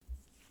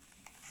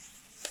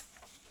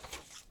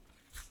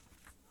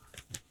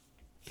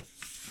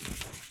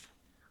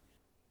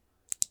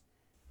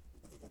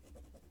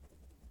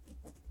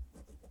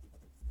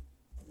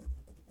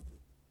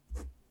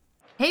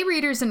Hey,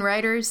 readers and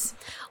writers.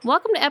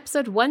 Welcome to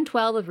episode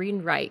 112 of Read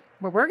and Write,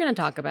 where we're going to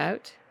talk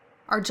about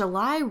our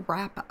July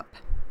wrap-up.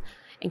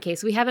 In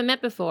case we haven't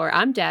met before,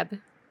 I'm Deb.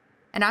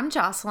 And I'm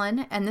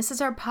Jocelyn, and this is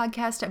our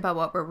podcast about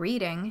what we're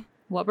reading,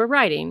 what we're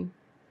writing,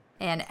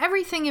 and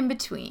everything in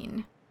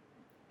between.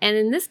 And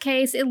in this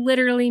case, it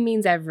literally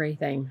means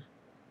everything.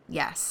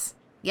 Yes.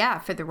 Yeah,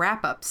 for the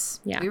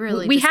wrap-ups. Yeah.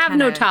 We have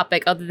no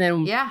topic other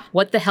than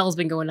what the hell's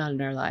been going on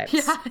in our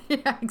lives.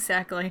 Yeah,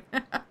 exactly.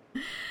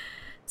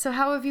 So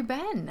how have you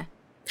been?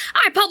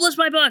 I published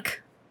my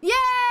book! Yay!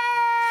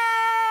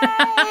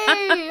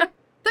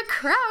 The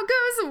crowd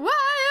goes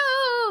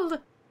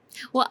wild!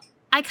 Well,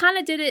 I kind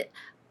of did it.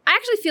 I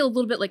actually feel a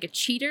little bit like a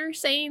cheater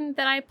saying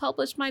that I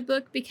published my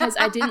book because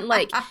I didn't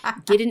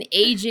get an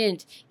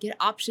agent, get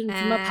option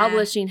from a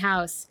publishing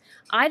house.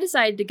 I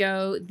decided to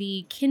go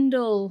the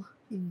Kindle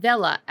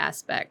Vella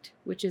aspect,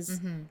 which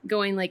is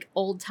going like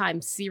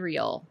old-time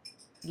serial.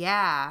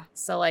 Yeah.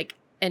 So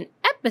an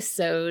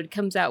episode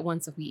comes out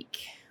once a week.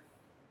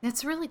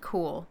 That's really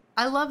cool.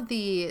 I love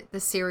the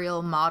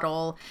serial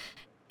model.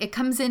 It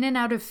comes in and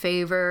out of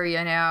favor,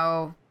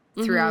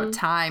 throughout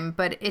time,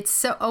 but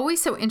it's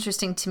always so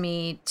interesting to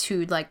me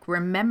to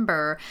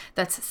remember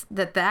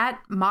that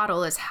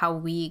model is how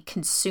we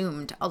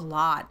consumed a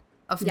lot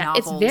of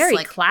novels. It's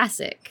very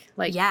classic,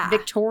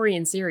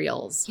 Victorian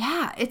serials.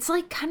 Yeah, it's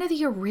kind of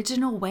the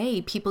original way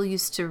people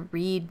used to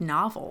read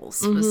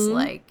novels was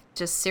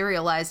just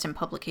serialized in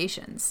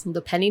publications.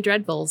 The Penny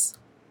Dreadfuls.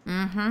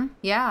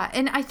 Yeah,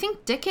 and I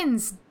think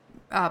Dickens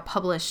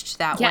published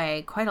that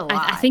way quite a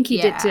lot. I think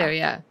he did too,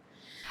 yeah.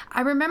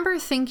 I remember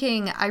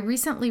thinking, I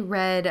recently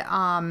read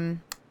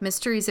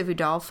Mysteries of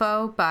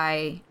Udolpho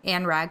by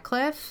Anne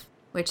Radcliffe,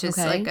 which is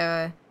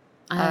I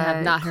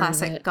have not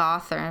classic heard of it.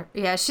 Gothic.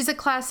 Yeah, she's a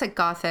classic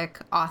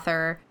Gothic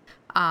author.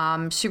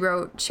 She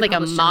a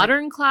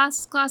modern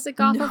classic Gothic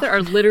author,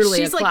 or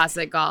literally a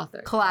classic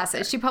Gothic?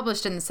 Classic. She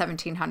published in the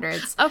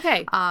 1700s.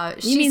 Okay,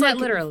 you mean that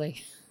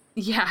literally?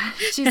 Yeah,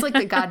 she's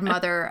the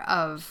godmother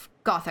of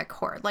Gothic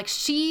horror.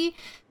 She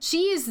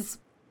is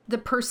the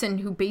person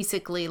who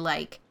basically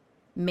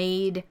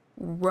made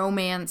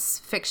romance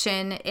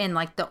fiction in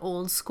the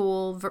old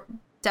school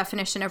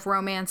definition of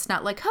romance,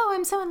 not oh,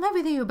 I'm so in love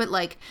with you,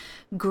 but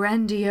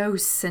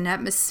grandiose and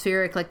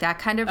atmospheric, that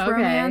kind of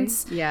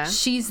romance. Yeah,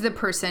 she's the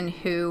person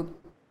who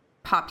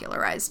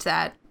popularized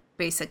that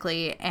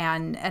basically,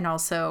 and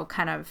also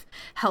kind of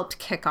helped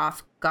kick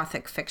off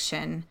Gothic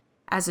fiction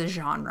as a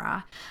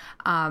genre.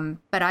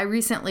 But I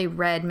recently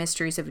read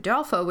Mysteries of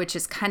Udolpho, which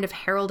is kind of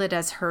heralded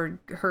as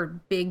her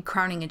big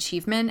crowning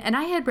achievement. And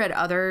I had read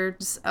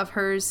others of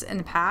hers in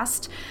the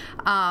past.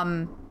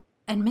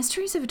 And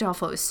Mysteries of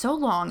Udolpho is so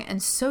long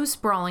and so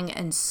sprawling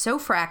and so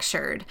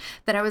fractured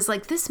that I was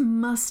this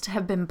must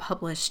have been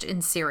published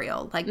in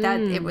serial.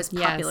 That it was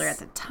popular at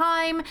the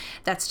time.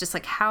 That's just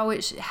how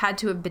it had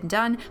to have been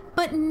done.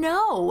 But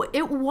no,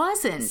 it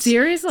wasn't.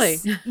 Seriously?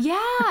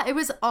 Yeah, it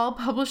was all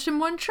published in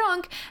one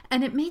chunk.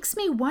 And it makes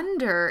me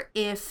wonder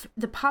if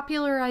the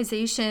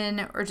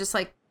popularization or just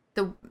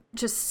the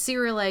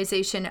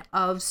serialization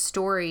of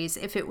stories,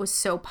 if it was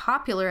so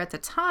popular at the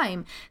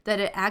time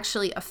that it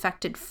actually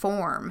affected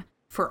form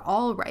for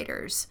all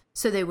writers.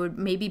 So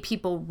maybe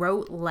people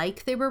wrote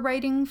like they were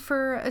writing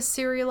for a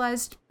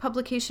serialized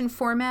publication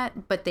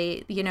format, but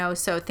they,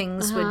 so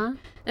things would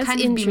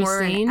kind of be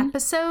more in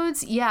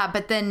episodes. Yeah,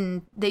 but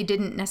then they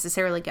didn't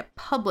necessarily get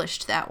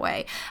published that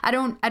way. I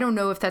don't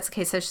know if that's the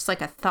case. That's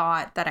just a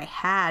thought that I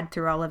had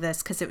through all of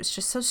this because it was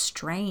just so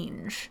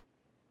strange.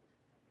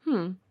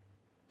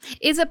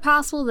 Is it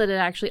possible that it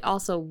actually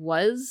also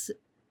was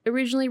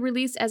originally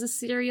released as a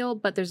serial,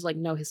 but there's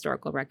no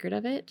historical record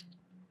of it?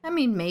 I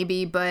mean,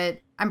 maybe,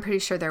 but I'm pretty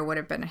sure there would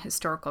have been a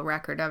historical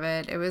record of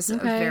it. It was a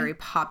very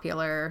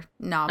popular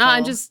novel.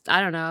 I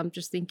don't know. I'm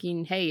just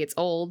thinking, hey, it's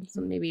old,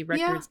 so maybe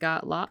records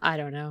got lost. I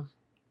don't know.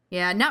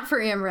 Yeah, not for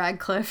Anne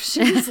Radcliffe.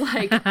 She's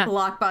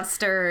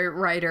blockbuster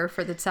writer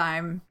for the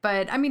time.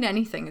 But I mean,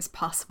 anything is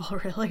possible,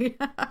 really.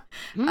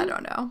 I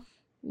don't know.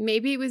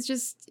 Maybe it was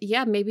just,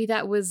 maybe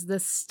that was the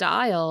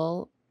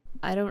style.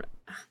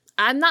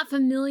 I'm not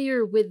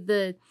familiar with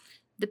the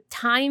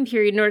time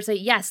period in order to say,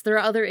 yes, there are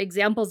other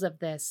examples of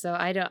this. So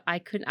I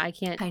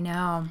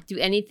can't do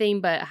anything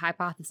but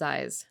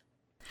hypothesize.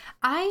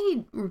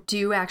 I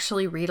do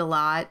actually read a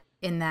lot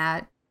in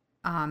that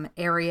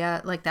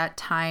area, that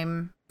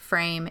time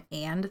frame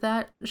and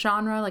that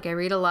genre. I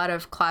read a lot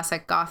of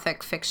classic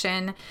Gothic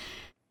fiction,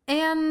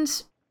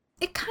 and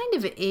it kind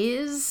of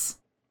is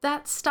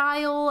that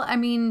style. I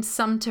mean,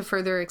 some to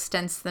further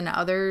extents than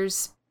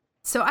others.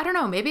 So I don't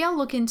know, maybe I'll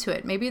look into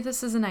it. Maybe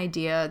this is an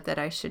idea that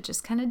I should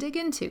just kind of dig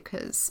into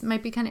because it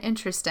might be kind of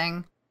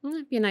interesting.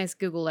 It'd be a nice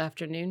Google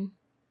afternoon.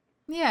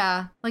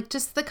 Yeah,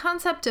 just the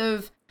concept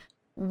of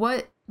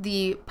what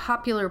the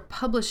popular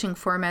publishing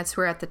formats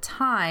were at the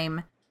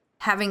time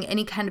having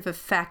any kind of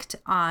effect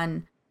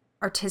on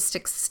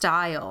artistic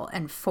style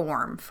and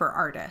form for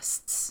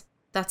artists.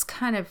 That's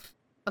kind of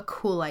a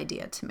cool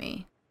idea to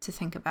me to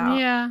think about.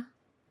 Yeah.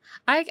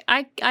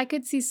 I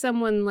could see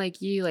someone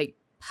like you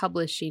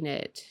publishing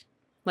it.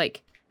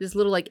 this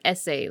little like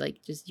essay,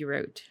 like just you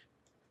wrote.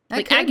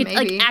 Like maybe.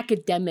 Like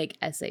academic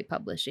essay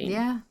publishing.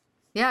 Yeah.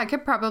 Yeah, I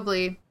could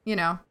probably,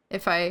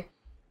 if I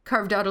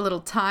carved out a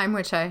little time,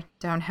 which I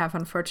don't have,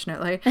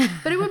 unfortunately,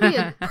 but it would be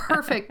a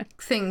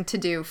perfect thing to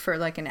do for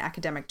like an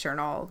academic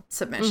journal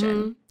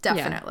submission.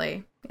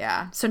 Definitely.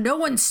 Yeah. So no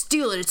one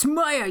steal it. It's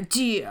my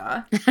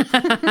idea.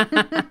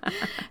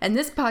 And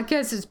this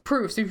podcast is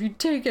proof. So if you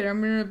take it,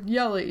 I'm going to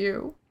yell at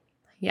you.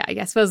 Yeah,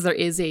 I suppose there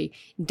is a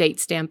date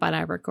stamp on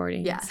our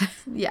recordings.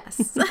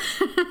 Yes.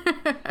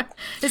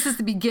 This is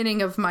the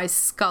beginning of my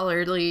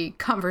scholarly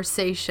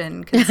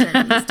conversation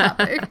concerning this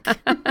topic.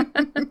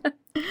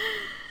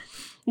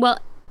 Well,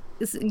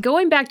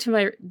 going back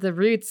to the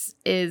roots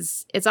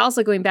it's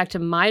also going back to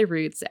my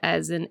roots,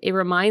 as in it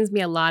reminds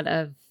me a lot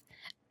of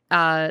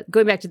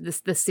going back to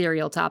the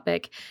serial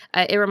topic.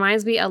 It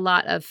reminds me a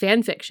lot of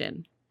fan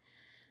fiction.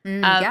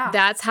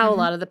 That's how a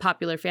lot of the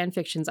popular fan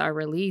fictions are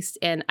released.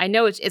 And I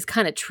know it's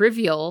kind of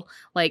trivial.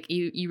 Like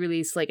you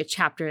release like a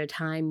chapter at a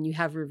time, and you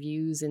have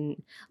reviews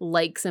and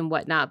likes and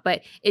whatnot.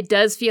 But it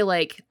does feel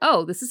like,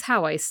 oh, this is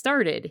how I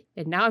started.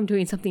 And now I'm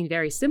doing something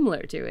very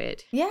similar to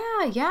it.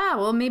 Yeah.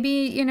 Well,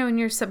 maybe, in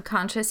your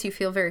subconscious, you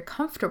feel very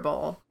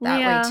comfortable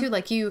that way too.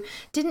 Like you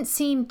didn't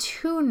seem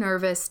too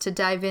nervous to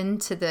dive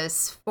into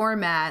this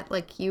format.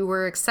 Like you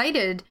were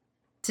excited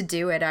to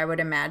do it, I would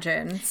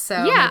imagine.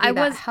 So maybe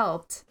that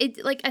helped.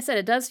 It, like I said,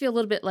 it does feel a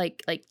little bit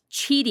like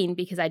cheating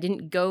because I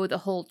didn't go the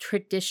whole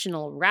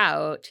traditional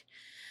route.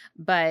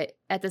 But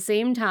at the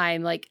same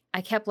time, like I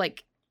kept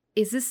like,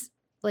 is this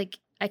like,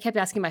 I kept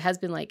asking my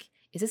husband, like,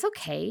 is this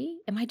okay?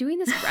 Am I doing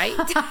this right?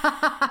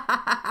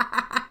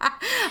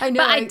 I know.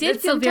 But I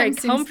did feel very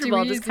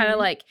comfortable, just kind of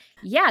like,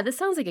 yeah, this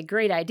sounds like a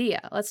great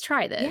idea. Let's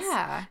try this.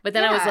 Yeah. But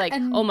then I was like,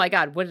 oh my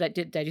God, what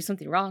did I do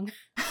something wrong?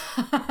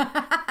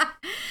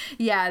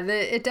 Yeah,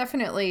 it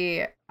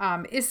definitely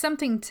is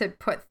something to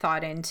put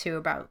thought into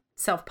about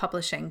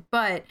self-publishing.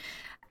 But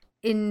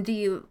in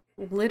the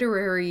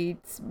literary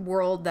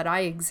world that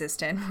I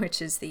exist in,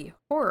 which is the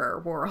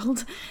horror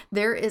world,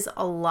 there is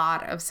a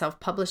lot of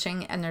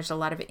self-publishing and there's a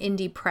lot of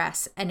indie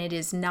press, and it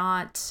is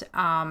not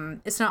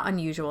it's not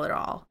unusual at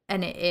all.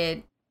 And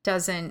it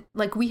doesn't,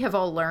 like, we have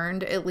all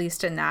learned, at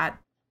least in that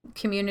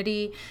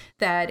community,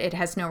 that it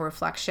has no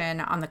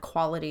reflection on the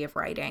quality of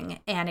writing,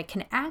 and it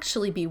can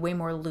actually be way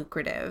more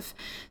lucrative.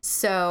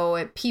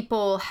 So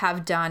people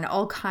have done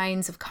all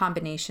kinds of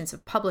combinations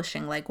of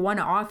publishing. Like one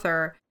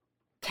author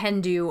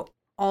can do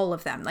all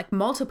of them. Like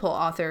multiple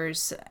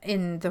authors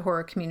in the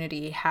horror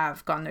community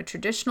have gone the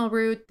traditional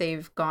route,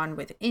 they've gone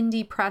with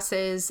indie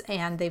presses,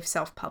 and they've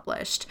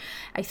self-published.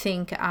 I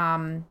think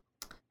Adam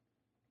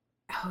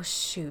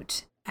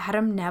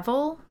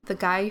Neville, the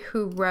guy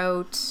who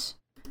wrote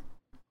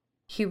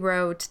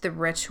The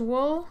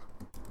Ritual.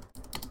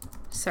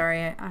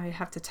 Sorry, I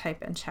have to type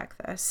and check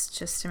this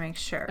just to make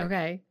sure.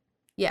 Okay.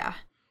 Yeah.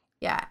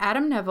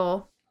 Adam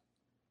Neville,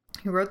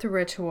 who wrote The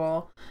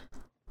Ritual,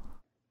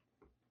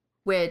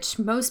 which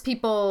most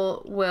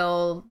people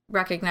will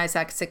recognize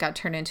that because it got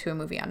turned into a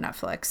movie on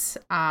Netflix.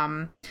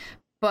 And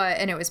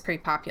it was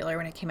pretty popular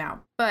when it came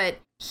out. But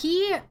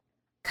he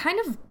kind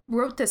of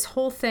wrote this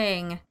whole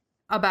thing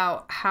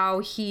about how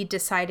he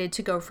decided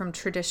to go from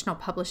traditional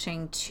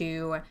publishing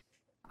to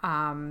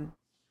oh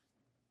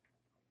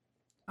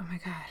my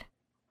God.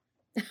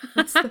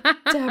 What's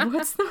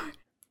the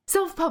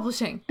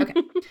self-publishing. Okay.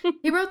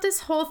 He wrote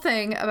this whole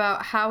thing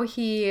about how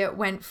he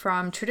went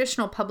from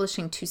traditional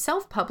publishing to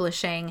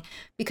self-publishing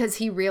because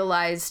he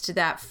realized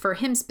that for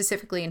him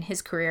specifically in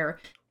his career,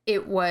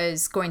 it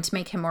was going to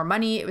make him more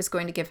money. It was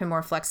going to give him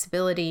more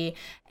flexibility.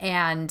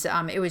 And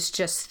it was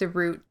just the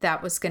route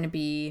that was going to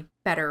be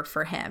better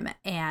for him.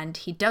 And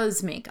he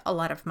does make a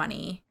lot of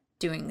money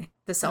doing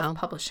the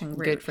self-publishing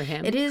route. Good for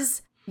him. It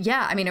is.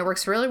 Yeah, I mean, it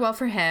works really well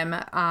for him.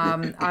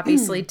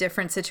 Obviously,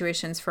 different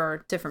situations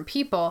for different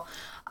people.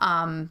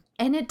 And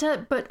it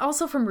does, but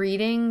also from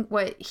reading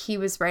what he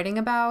was writing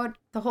about,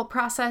 the whole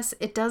process,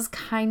 it does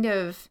kind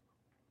of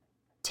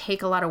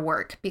take a lot of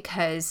work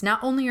because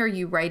not only are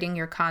you writing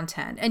your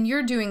content, and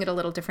you're doing it a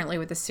little differently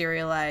with a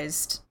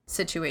serialized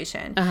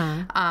situation,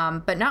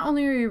 but not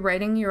only are you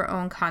writing your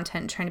own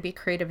content, trying to be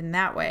creative in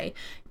that way,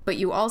 but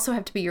you also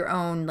have to be your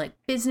own like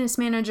business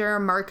manager,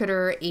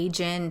 marketer,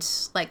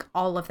 agent, like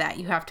all of that.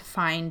 You have to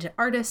find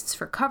artists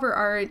for cover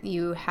art.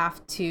 You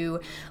have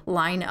to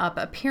line up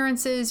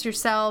appearances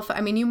yourself.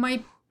 I mean, you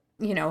might,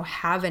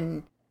 have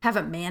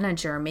a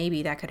manager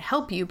maybe that could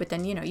help you, but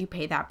then, you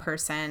pay that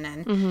person.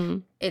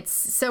 And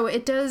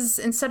it does,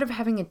 instead of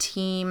having a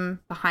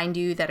team behind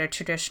you that a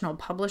traditional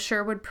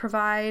publisher would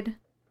provide,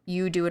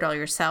 you do it all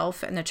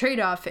yourself. And the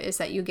trade-off is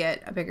that you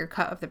get a bigger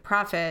cut of the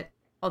profit,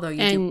 although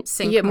you do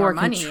sink more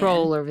money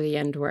control over the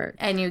end work.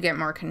 And you get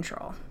more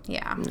control.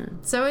 Yeah.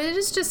 So it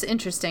is just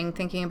interesting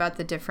thinking about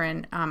the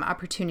different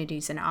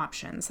opportunities and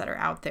options that are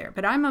out there.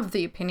 But I'm of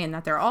the opinion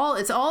that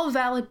it's all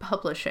valid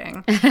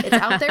publishing. It's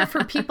out there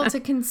for people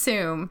to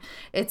consume.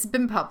 It's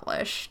been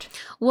published.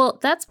 Well,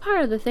 that's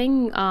part of the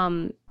thing.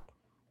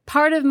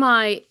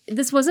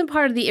 this wasn't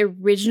part of the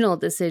original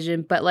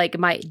decision, but like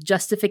my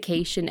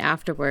justification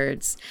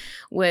afterwards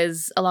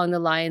was along the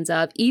lines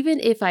of, even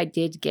if I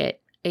did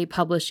get a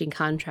publishing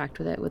contract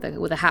with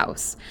a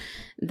house,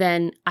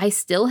 then I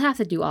still have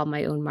to do all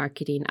my own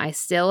marketing. I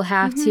still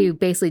have to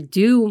basically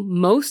do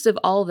most of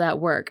all of that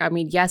work. I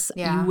mean, yes,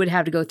 you would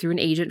have to go through an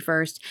agent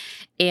first,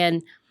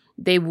 and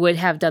they would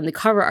have done the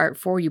cover art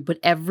for you, but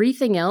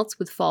everything else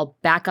would fall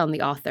back on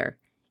the author.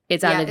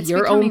 It's out of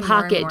your own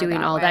pocket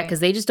doing all that,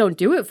 because they just don't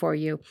do it for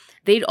you.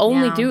 They'd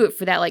only do it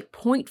for that like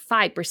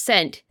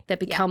 0.5% that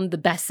become the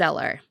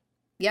bestseller.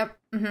 Yep.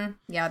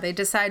 Yeah, they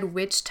decide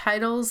which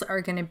titles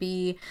are going to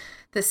be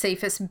the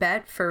safest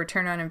bet for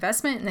return on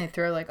investment, and they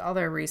throw like all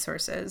their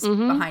resources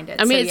behind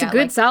it. I mean, it's a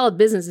good, solid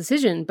business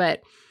decision,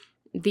 but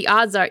the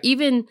odds are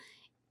even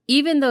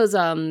those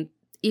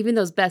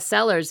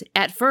bestsellers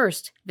at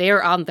first, they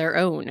are on their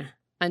own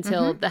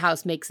until the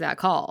house makes that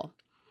call.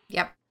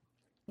 Yep.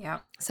 Yeah.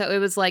 So it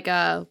was like,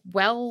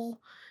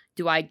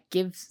 do I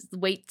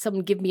wait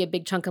someone give me a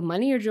big chunk of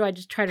money, or do I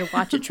just try to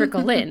watch it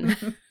trickle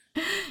in?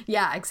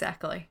 Yeah,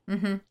 exactly.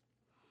 I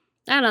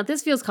don't know.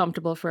 This feels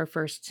comfortable for a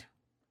first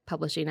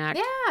publishing act.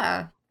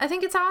 Yeah. I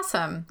think it's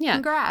awesome. Yeah.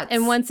 Congrats.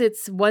 And once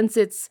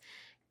it's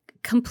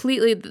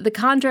completely, the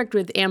contract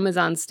with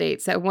Amazon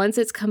states that once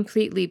it's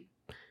completely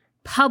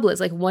published,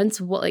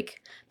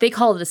 like they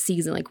call it a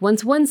season, like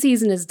once one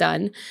season is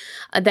done,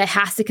 that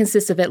has to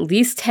consist of at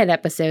least 10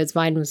 episodes.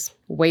 Mine was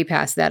way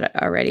past that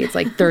already. It's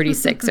like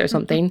 36 or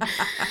something.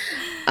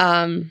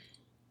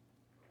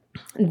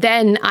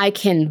 Then I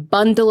can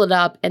bundle it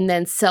up and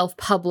then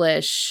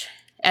self-publish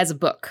as a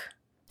book.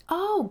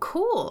 Oh,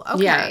 cool.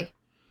 Okay. Yeah.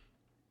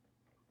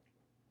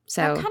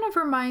 So that kind of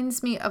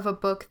reminds me of a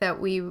book that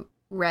we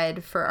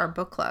read for our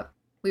book club.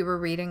 We were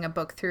reading a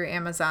book through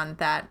Amazon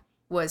that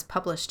was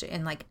published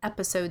in like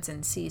episodes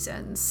and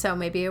seasons. So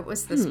maybe it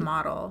was this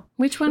model.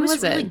 Which one was it?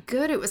 It was really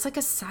good. It was like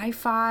a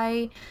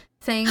sci-fi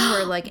thing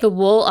where like The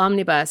Wool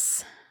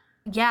Omnibus.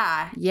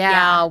 Yeah.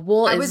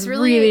 Wool is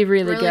really,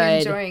 really good.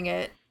 Enjoying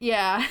it.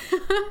 Yeah.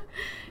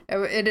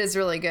 It is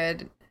really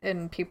good.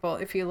 And people,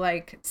 if you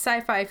like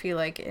sci-fi, if you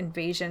like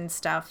invasion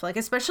stuff, like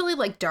especially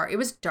like dark, it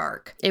was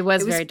dark. It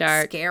was very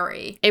dark.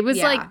 Scary. It was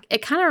like,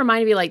 it kind of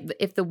reminded me like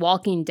if The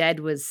Walking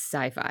Dead was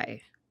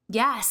sci-fi.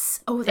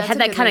 Yes. Oh, that's it had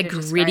that kind of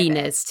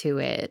grittiness to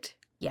it.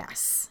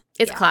 Yes.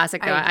 It's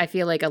classic though. I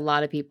feel like a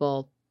lot of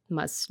people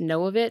must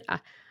know of it.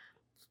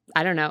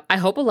 I don't know. I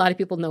hope a lot of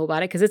people know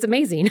about it because it's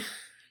amazing.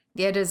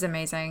 Yeah, it is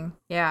amazing.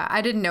 Yeah,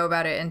 I didn't know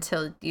about it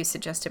until you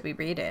suggested we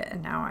read it,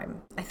 and now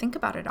I think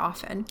about it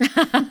often.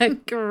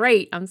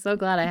 Great. I'm so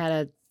glad I had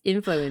an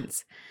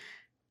influence.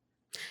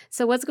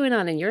 So what's going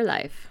on in your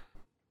life?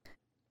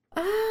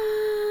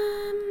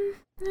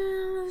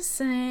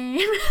 Same.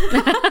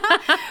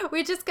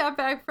 We just got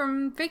back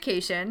from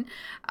vacation,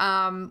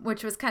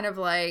 which was kind of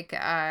like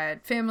a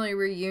family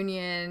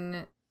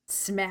reunion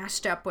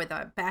smashed up with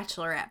a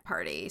bachelorette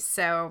party.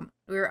 So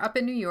we were up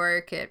in New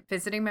York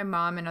visiting my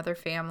mom and other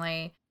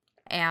family,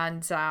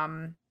 and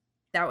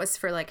that was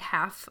for like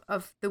half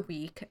of the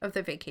week of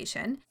the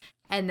vacation.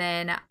 And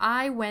then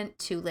I went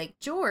to Lake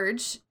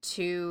George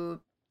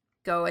to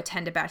go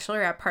attend a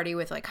bachelorette party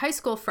with like high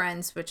school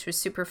friends, which was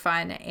super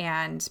fun.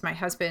 And my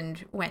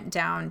husband went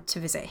down to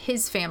visit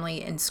his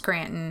family in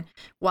Scranton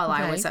while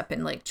I was up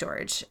in Lake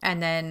George.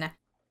 And then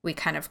we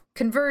kind of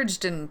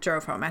converged and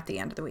drove home at the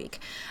end of the week.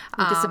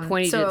 I'm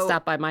disappointed you didn't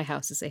stop by my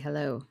house to say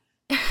hello.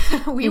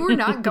 We were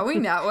not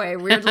going that way,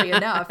 weirdly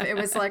enough. It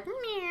was like,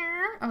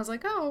 meow. I was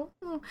like, oh.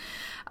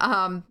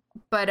 I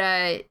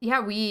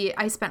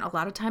spent a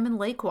lot of time in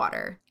lake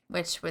water,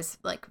 which was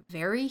like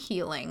very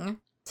healing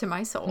to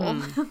my soul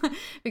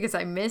because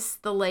I miss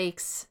the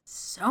lakes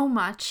so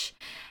much.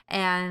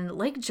 And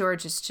Lake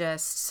George is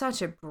just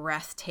such a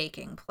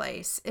breathtaking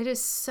place. It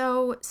is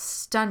so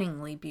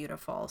stunningly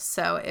beautiful.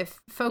 So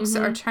if folks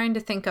are trying to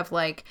think of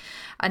like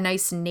a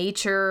nice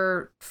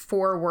nature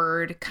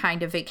forward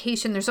kind of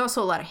vacation, there's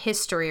also a lot of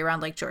history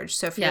around Lake George.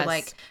 So if you're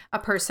like a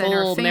person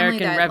or family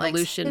American that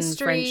Revolution, likes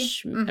history,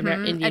 French,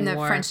 Indian and the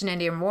War. French and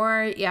Indian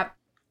War, yep.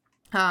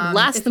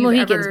 Last the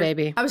Mohicans,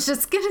 baby. I was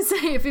just going to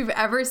say, if you've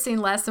ever seen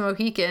Last the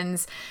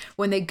Mohicans,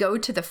 when they go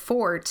to the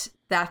fort,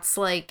 that's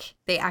like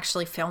they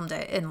actually filmed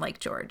it in Lake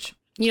George.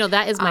 You know,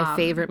 that is my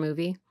favorite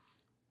movie.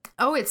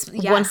 Oh, it's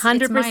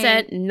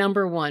 100%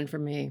 number one for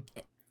me.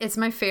 It's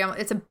my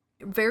family. It's a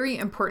very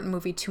important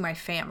movie to my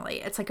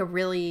family. It's like a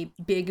really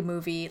big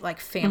movie, like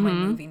family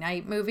movie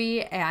night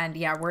movie. And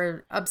yeah,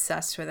 we're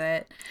obsessed with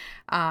it.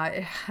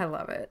 I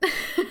love it.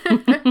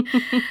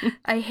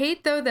 I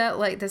hate though that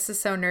like, this is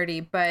so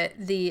nerdy, but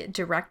the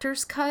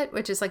director's cut,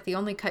 which is like the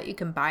only cut you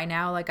can buy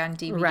now, like on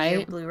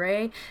DVD or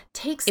Blu-ray,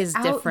 is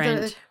out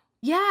different.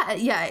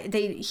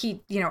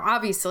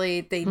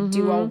 Obviously they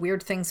do all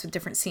weird things with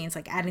different scenes,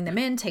 like adding them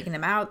in, taking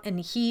them out, and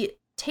he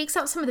takes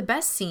out some of the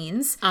best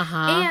scenes.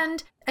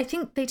 And I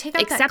think they take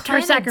out Except that her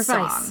Clannad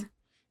sacrifice. song.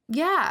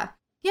 Yeah.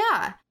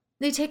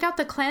 They take out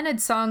the Clannad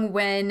song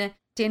when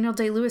Daniel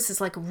Day-Lewis is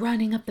like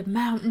running up the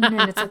mountain,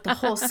 and it's like the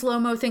whole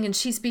slow-mo thing, and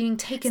she's being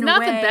taken away. It's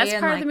not the best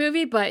part of the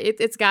movie, but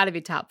it's got to be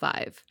top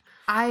 5.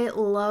 I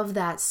love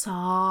that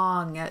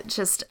song.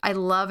 I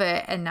love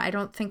it. And I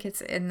don't think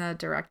it's in the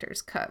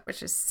director's cut,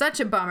 which is such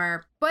a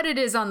bummer. But it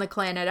is on the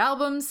Clannad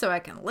album, so I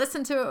can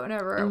listen to it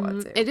whenever I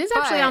want to. It is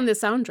actually on the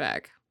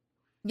soundtrack.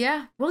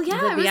 Yeah. Well,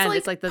 yeah, it was end, like,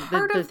 it's like the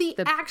part of the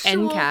actual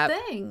end cap.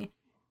 thing.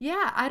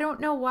 Yeah, I don't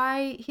know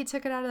why he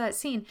took it out of that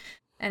scene.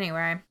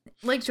 Anyway,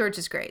 Lake George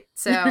is great.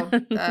 So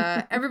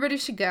everybody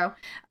should go.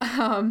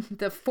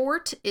 The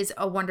fort is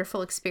a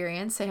wonderful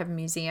experience. They have a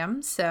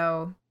museum,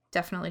 so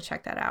definitely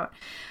check that out.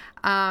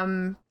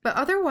 But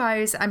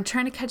otherwise, I'm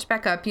trying to catch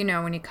back up,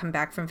 when you come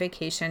back from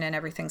vacation and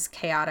everything's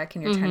chaotic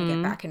and you're trying to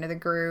get back into the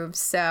groove.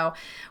 So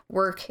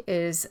work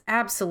is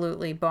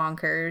absolutely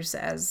bonkers,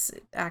 as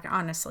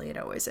honestly it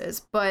always is.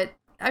 But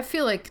I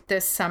feel like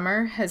this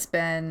summer has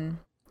been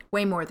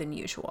way more than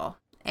usual.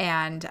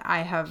 And I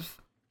have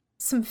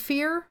some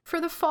fear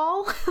for the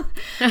fall.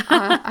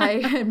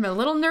 I am a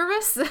little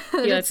nervous that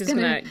it's just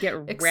going to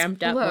get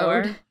ramped up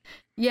more.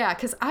 Yeah,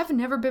 because I've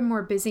never been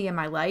more busy in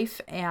my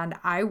life, and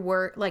I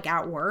work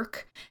at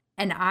work,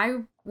 and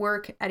I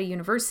work at a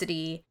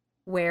university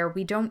where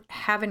we don't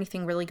have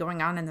anything really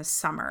going on in the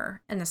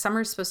summer, and the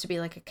summer is supposed to be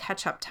like a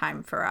catch-up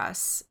time for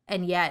us,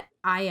 and yet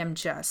I am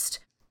just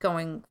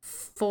going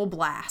full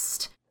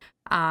blast.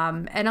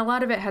 And a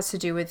lot of it has to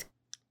do with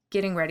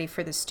getting ready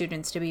for the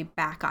students to be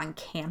back on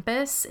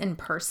campus in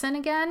person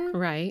again.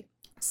 Right.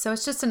 So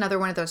it's just another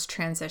one of those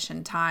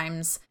transition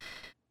times.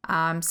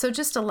 So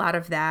just a lot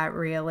of that,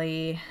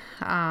 really.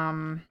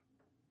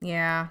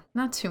 Yeah,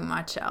 not too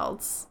much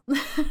else.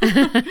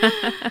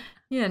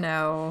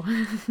 Well,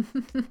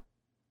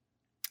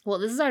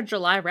 this is our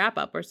July wrap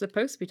up. We're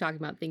supposed to be talking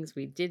about things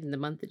we did in the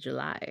month of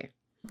July.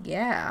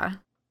 Yeah.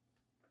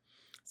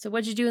 So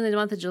what'd you do in the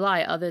month of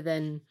July other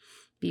than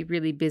be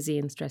really busy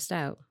and stressed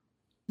out?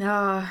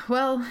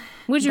 Well,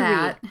 what'd you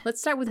read?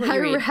 Let's start with what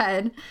you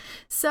read.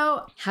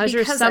 So how's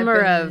your summer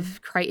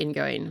of Crichton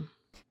going?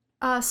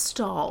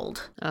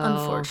 Stalled,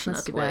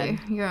 unfortunately.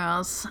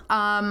 Yes.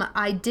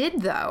 I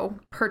did, though,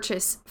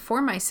 purchase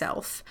for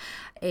myself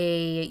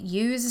a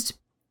used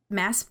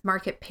mass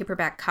market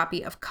paperback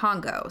copy of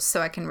Congo,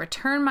 so I can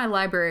return my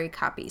library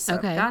copy. So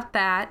I've got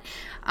that.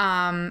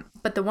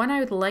 But the one I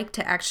would like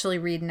to actually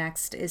read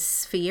next is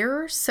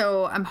Sphere.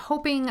 So I'm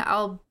hoping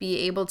I'll be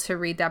able to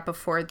read that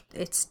before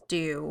it's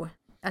due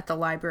at the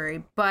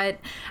library, but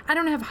I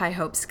don't have high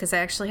hopes because I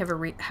actually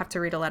have to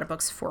read a lot of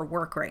books for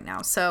work right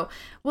now. So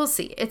we'll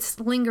see. It's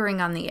lingering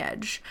on the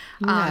edge.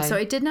 So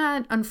I did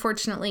not,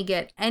 unfortunately,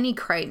 get any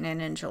Crichton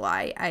in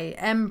July. I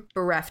am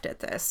bereft at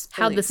this.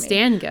 How'd the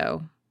stand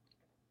go?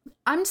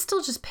 I'm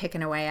still just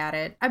picking away at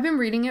it. I've been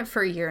reading it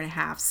for a year and a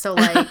half. So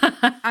like,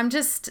 I'm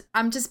just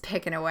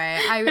picking away.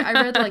 I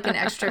read like an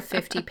extra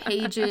 50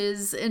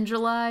 pages in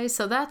July.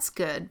 So that's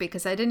good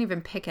because I didn't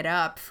even pick it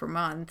up for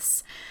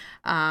months.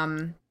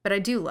 But I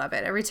do love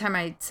it. Every time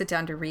I sit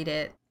down to read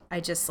it,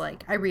 I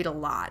read a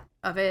lot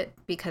of it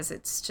because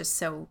it's just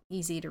so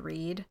easy to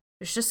read.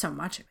 There's just so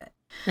much of it.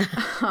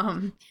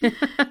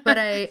 But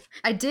I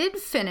did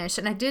finish,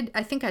 and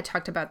I think I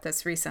talked about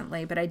this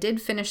recently, but I did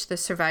finish The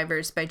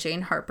Survivors by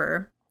Jane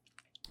Harper.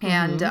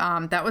 And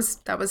that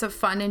was a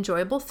fun,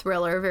 enjoyable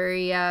thriller,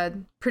 very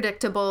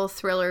predictable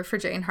thriller for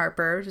Jane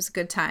Harper. It was a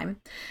good time.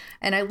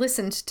 And I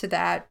listened to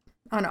that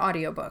on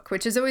audiobook,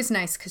 which is always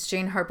nice because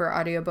Jane Harper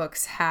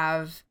audiobooks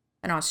have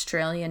an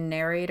Australian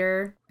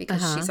narrator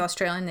because she's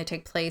Australian. They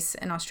take place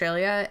in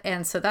Australia.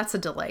 And so that's a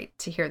delight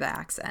to hear the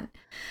accent.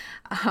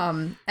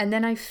 And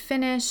then I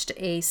finished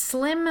a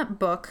slim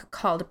book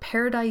called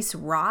Paradise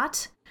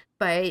Rot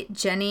by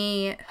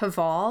Jenny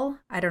Hval.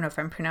 I don't know if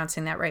I'm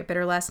pronouncing that right, but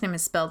her last name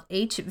is spelled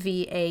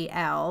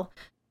Hval.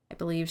 I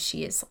believe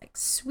she is like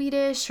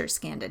Swedish or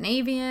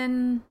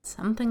Scandinavian,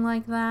 something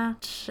like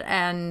that.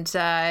 And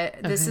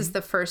this is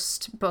the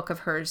first book of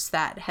hers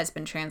that has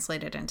been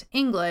translated into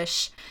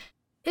English.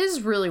 It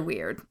is really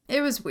weird. It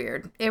was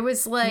weird. It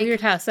was like...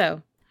 Weird how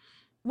so?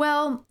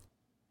 Well,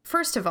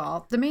 first of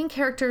all, the main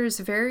character is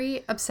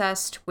very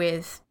obsessed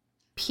with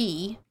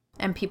pee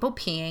and people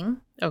peeing.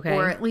 Okay.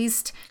 Or at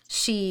least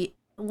she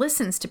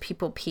listens to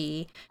people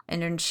pee,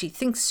 and then she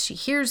thinks she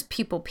hears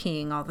people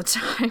peeing all the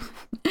time.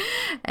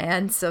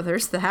 And so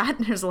there's that.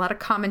 There's a lot of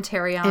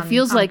commentary on... It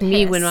feels like piss.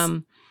 Me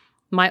when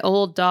my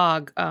old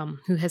dog,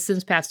 who has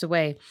since passed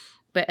away,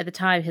 but at the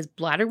time his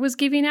bladder was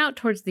giving out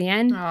towards the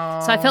end. Oh.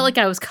 So I felt like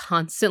I was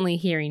constantly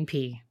hearing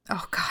pee.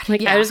 Oh, God.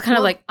 Like I was kind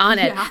of like on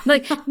it. Yeah.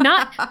 Like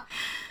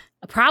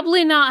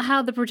probably not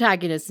how the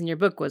protagonist in your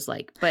book was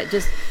like, but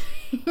just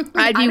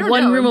I'd be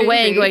one room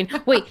away and going,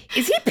 wait,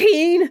 is he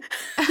peeing?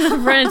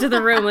 Run into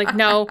the room like,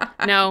 no,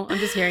 I'm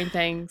just hearing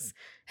things.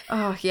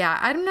 Oh, yeah.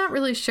 I'm not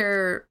really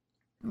sure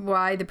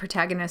why the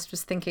protagonist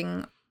was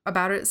thinking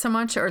about it so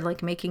much or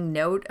like making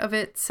note of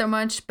it so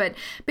much. But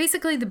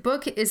basically the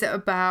book is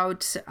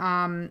about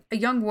a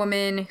young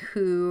woman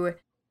who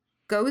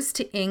goes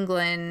to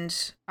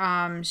England.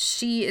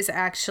 She is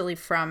actually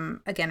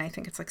from, again, I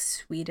think it's like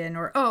Sweden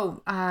or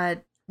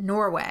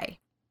Norway.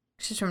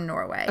 She's from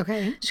Norway.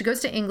 Okay. She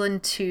goes to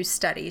England to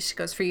study. She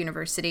goes for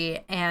university,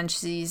 and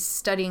she's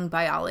studying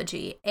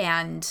biology.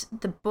 And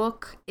the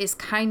book is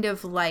kind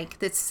of like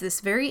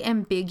this very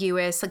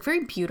ambiguous, like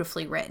very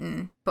beautifully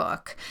written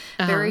book.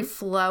 Very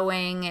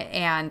flowing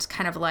and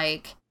kind of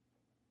like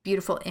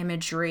beautiful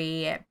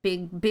imagery,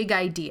 big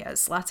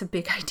ideas, lots of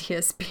big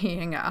ideas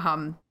being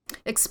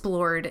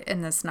explored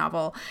in this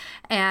novel.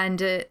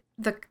 And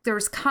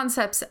there's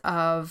concepts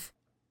of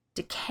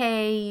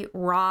decay,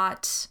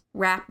 rot,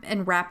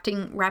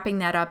 wrapping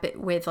that up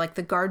with like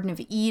the Garden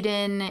of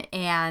Eden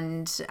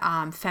and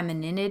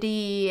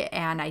femininity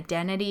and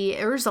identity.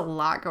 There's a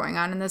lot going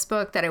on in this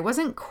book that I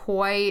wasn't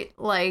quite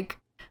like.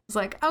 I was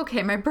like,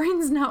 okay, my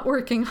brain's not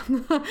working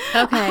on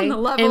the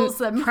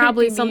levels and that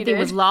probably might be something needed.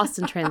 was lost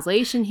in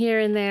translation here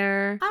and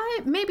there.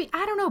 I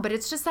don't know, but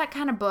it's just that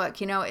kind of book,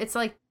 it's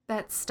like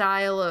that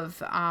style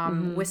of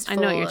wistful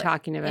I know what you're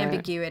talking about.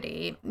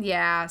 ambiguity.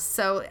 Yeah.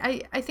 So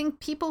I think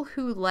people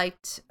who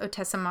liked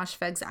Ottessa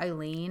Moshfegh's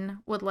Eileen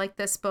would like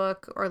this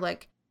book, or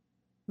like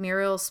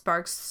Muriel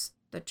Sparks'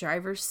 The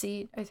Driver's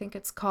Seat, I think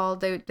it's called.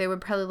 They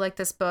would probably like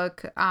this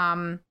book.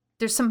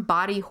 There's some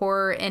body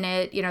horror in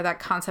it, that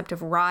concept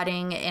of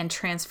rotting and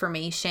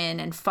transformation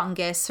and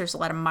fungus. There's a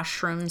lot of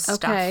mushroom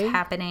stuff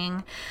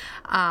happening.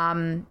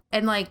 And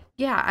like,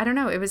 yeah, I don't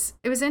know. It was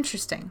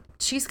interesting.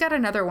 She's got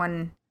another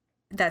one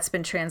that's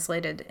been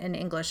translated in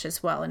English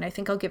as well, and I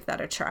think I'll give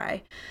that a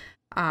try.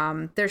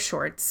 They're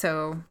short,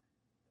 so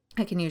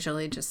I can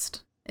usually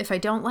just, if I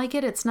don't like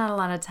it, it's not a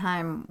lot of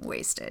time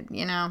wasted,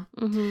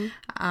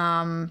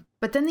 Mm-hmm.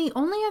 But then the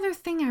only other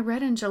thing I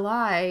read in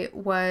July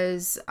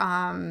was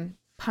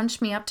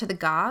Punch Me Up to the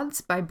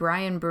Gods by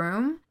Brian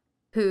Broom,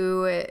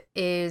 who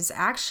is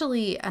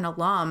actually an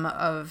alum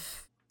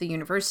of the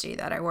university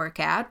that I work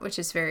at, which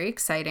is very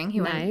exciting.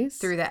 He went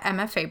through the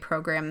MFA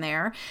program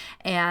there,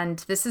 and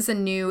this is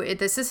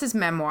his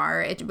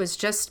memoir. It was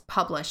just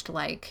published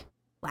like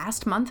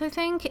last month, I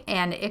think,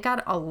 and it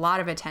got a lot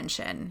of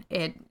attention.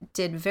 It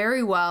did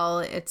very well.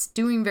 It's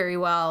doing very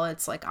well.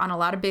 It's like on a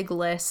lot of big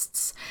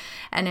lists,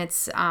 and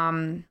it's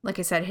like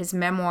I said, his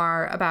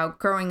memoir about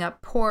growing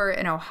up poor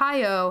in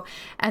Ohio,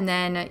 and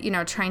then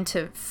trying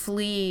to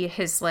flee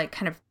his like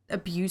kind of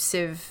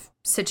abusive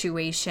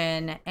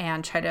situation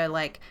and try to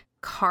like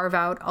carve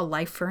out a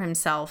life for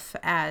himself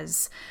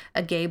as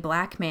a gay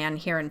Black man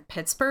here in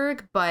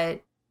Pittsburgh,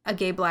 but a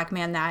gay Black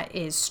man that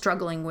is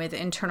struggling with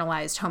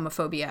internalized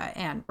homophobia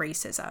and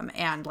racism,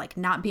 and like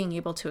not being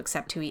able to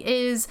accept who he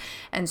is,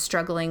 and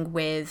struggling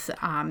with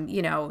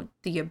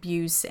the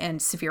abuse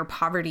and severe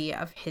poverty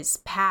of his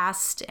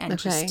past, and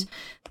just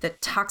the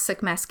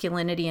toxic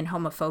masculinity and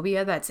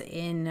homophobia that's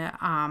in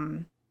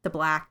the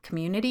Black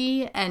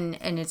community. And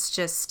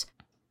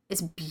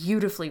it's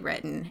beautifully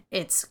written.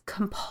 It's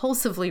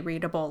compulsively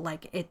readable.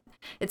 Like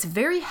it's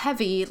very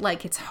heavy.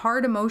 Like it's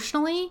hard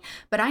emotionally,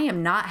 but I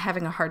am not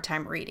having a hard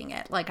time reading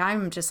it. Like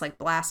I'm just like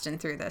blasting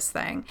through this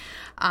thing.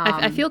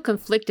 I feel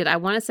conflicted. I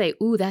want to say,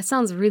 ooh, that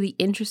sounds really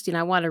interesting.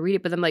 I want to read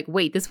it, but I'm like,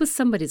 wait, this was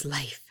somebody's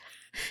life.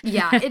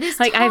 Yeah, it is.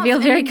 Like tough. I feel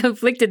very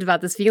conflicted about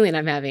this feeling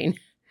I'm having.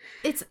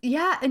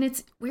 And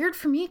it's weird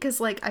for me because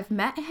like I've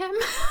met him.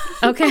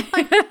 Okay,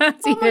 like,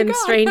 it's even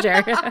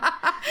stranger.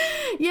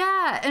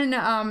 Yeah,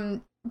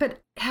 and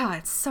but yeah,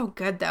 it's so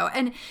good though.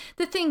 And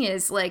the thing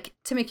is, like,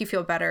 to make you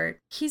feel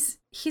better, he's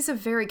a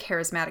very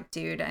charismatic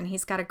dude, and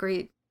he's got a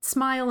great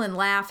smile and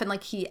laugh, and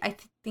like I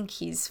think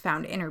he's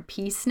found inner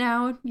peace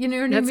now. You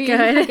know what I mean? That's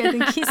good. Like, I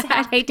think he's happy.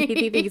 I hate to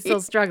think he's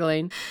still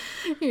struggling.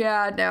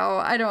 Yeah, no,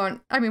 I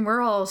don't. I mean, we're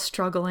all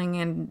struggling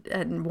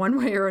in one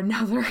way or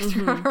another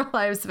throughout our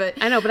lives,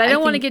 but I know, but I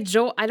don't want to get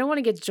joy. I don't want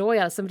to get joy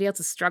out of somebody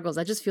else's struggles.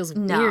 That just feels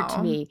weird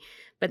to me.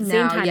 But at the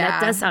same time,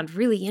 that does sound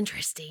really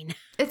interesting.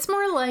 It's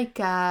more like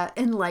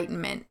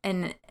enlightenment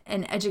and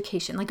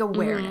education, like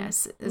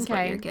awareness is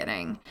what you're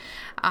getting.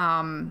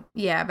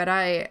 Yeah, but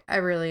I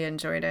really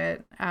enjoyed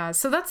it.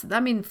 So that's,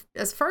 I mean,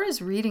 as far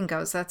as reading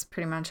goes, that's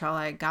pretty much all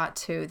I got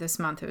to this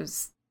month. It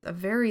was a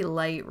very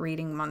light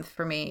reading month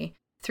for me.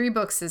 3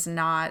 books is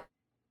not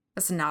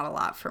a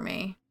lot for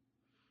me.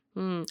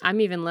 I'm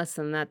even less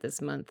than that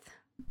this month.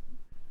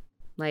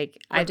 Like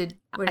what did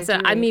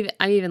I'm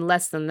even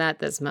less than that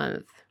this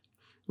month.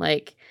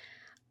 Like,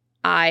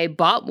 I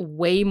bought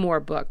way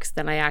more books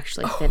than I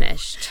actually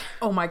finished.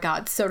 Oh my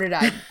God, so did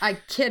I. I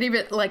can't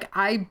even,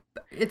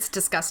 it's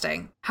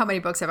disgusting how many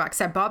books I bought. Because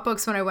I bought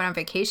books when I went on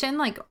vacation.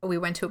 Like, we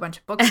went to a bunch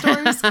of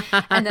bookstores.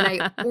 And then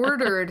I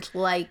ordered,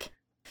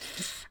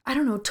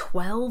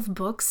 12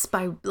 books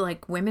by,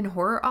 women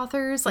horror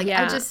authors.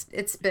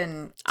 It's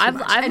been too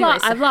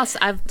much.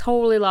 I've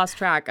totally lost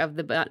track of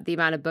the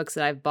amount of books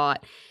that I've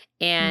bought.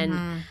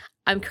 And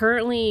I'm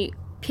currently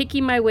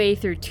picking my way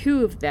through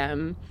 2 of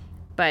them,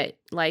 but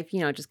life,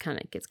 just kind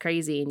of gets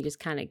crazy and you just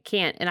kind of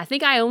can't. And I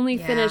think I only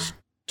finished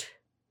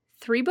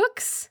 3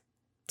 books,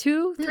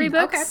 3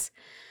 books.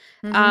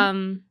 Okay.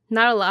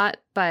 Not a lot,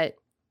 but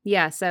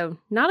yeah. So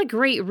not a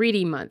great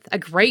reading month, a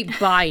great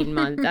buying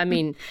month. I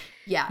mean,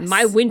 yes,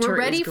 my winter We're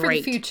ready is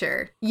great. For the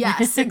future.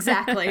 Yes,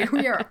 exactly.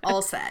 We are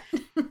all set.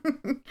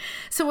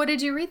 So what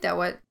did you read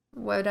though?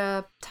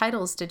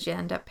 titles did you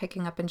end up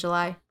picking up in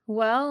July?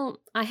 Well,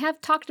 I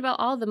have talked about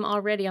all of them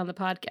already on the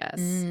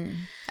podcast.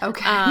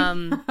 Okay.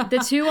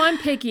 The two I'm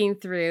picking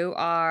through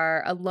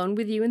are Alone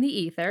with You in the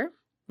Ether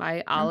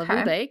by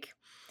Oliver Lake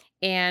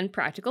and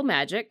Practical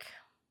Magic.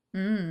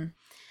 I'm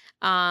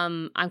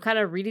kind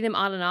of reading them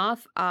on and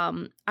off.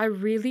 I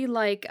really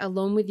like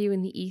Alone with You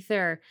in the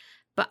Ether,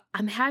 but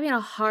I'm having a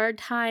hard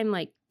time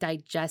like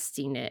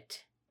digesting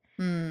it.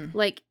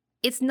 Like,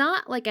 it's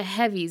not like a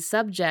heavy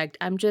subject.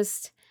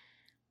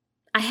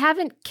 I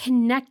haven't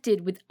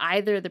connected with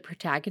either of the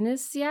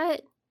protagonists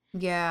yet.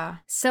 Yeah.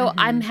 So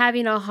I'm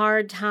having a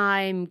hard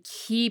time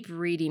keep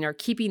reading or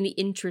keeping the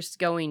interest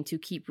going to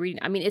keep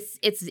reading. I mean,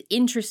 it's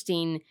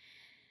interesting.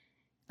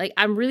 Like,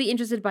 I'm really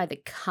interested by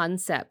the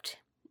concept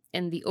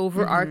and the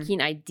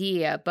overarching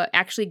idea, but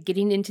actually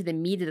getting into the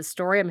meat of the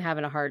story, I'm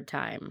having a hard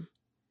time.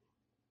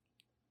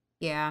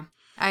 Yeah,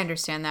 I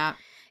understand that.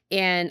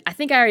 And I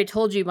think I already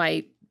told you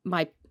my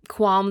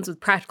qualms with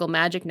Practical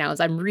Magic now is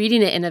I'm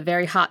reading it in a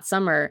very hot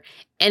summer,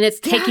 and it's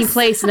taking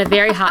place in a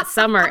very hot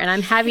summer, and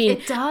I'm having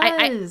it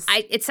does.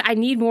 I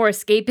need more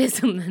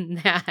escapism than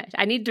that.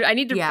 I need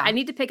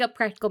to pick up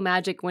Practical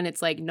Magic when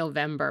it's like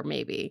November,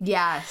 maybe.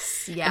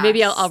 Yes. And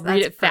maybe I'll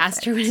read it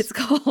faster when it's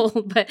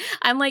cold. But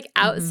I'm like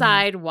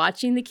outside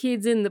watching the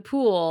kids in the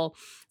pool.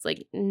 It's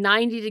like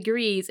 90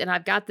 degrees, and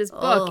I've got this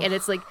book, and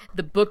it's like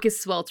the book is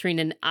sweltering,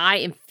 and I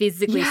am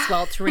physically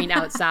sweltering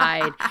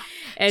outside.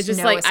 And it's just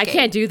escape. I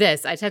can't do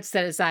this. I just have to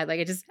set it aside.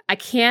 Like, I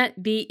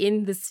can't be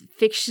in this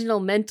fictional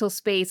mental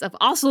space of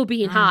also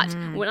being hot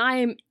when I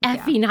am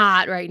effing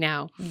hot right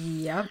now.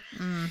 Yep.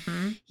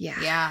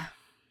 Yeah.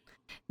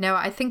 No,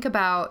 I think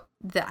about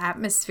the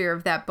atmosphere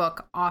of that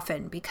book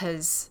often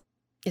because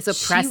it's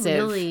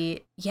oppressive.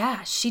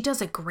 She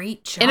does a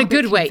great job. In a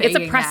good way. It's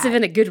oppressive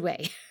in a good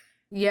way.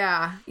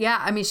 Yeah.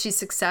 I mean, she's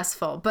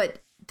successful, but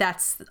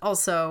that's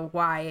also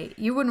why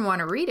you wouldn't want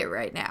to read it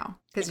right now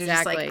because you're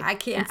just like, I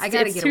can't. I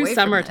got to get away from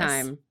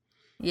summertime. This.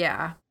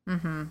 Yeah.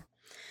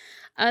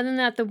 Other than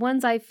that, the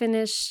ones I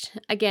finished,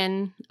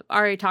 again,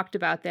 already talked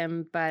about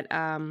them, but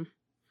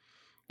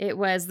it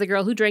was The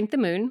Girl Who Drank the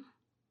Moon.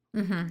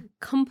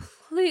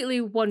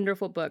 Completely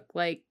wonderful book.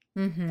 Like,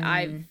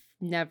 I've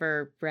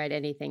never read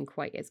anything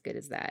quite as good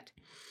as that.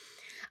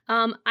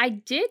 I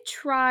did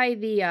try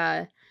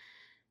the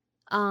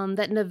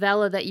that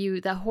novella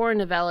that horror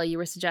novella you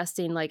were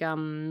suggesting, like,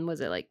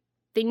 was it like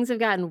Things Have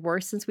Gotten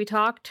Worse Since We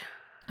Talked?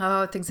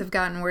 Oh, Things Have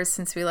Gotten Worse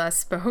Since We Last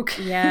Spoke.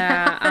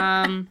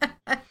 Yeah.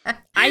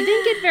 I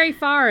didn't get very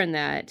far in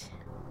that.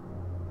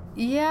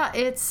 Yeah,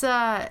 it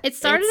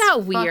started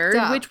out weird,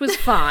 which was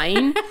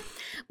fine.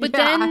 But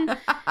then,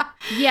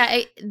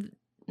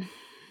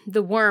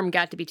 the worm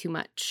got to be too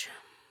much.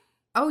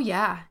 Oh,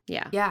 yeah.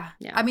 Yeah.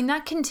 I mean,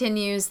 that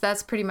continues.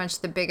 That's pretty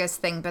much the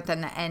biggest thing. But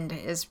then the end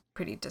is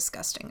pretty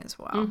disgusting as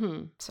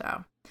well.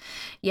 So,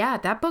 yeah,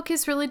 that book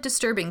is really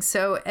disturbing.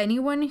 So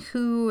anyone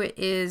who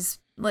is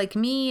like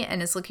me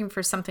and is looking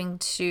for something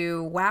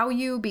to wow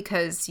you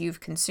because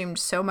you've consumed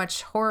so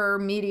much horror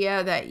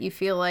media that you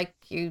feel like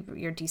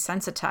you're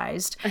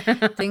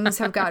desensitized, Things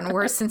Have Gotten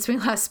Worse Since We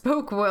Last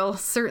Spoke will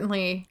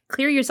certainly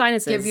clear your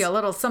sinuses. Give you a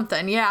little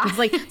something. Yeah. It's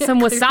like some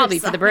wasabi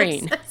for the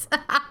brain.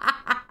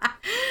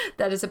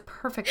 That is a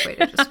perfect way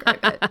to describe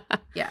it.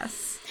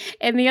 Yes.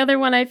 And the other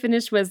one I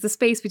finished was The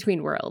Space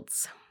Between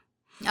Worlds.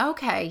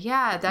 Okay.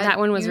 Yeah. That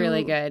one was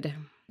really good.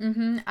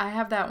 I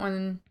have that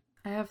one.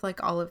 I have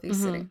like all of these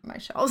sitting on my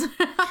shelves.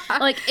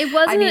 Like, it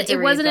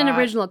wasn't an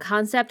original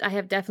concept. I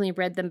have definitely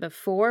read them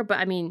before, but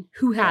I mean,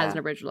 who has an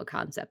original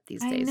concept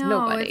these days? I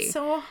know, nobody. It's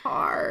so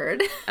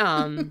hard.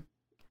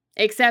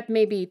 Except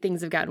maybe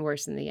Things Have Gotten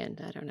Worse in the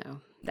end. I don't know.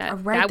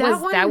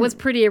 That was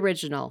pretty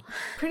original.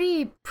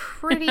 Pretty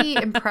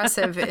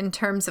impressive in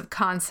terms of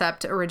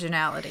concept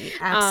originality.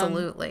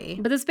 Absolutely.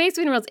 But The Space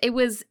Between Worlds, it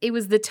was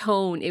the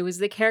tone. It was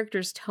the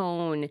character's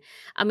tone.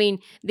 I mean,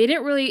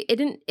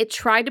 it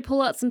tried to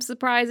pull out some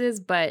surprises,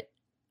 but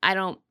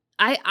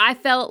I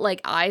felt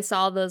like I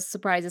saw those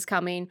surprises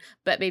coming,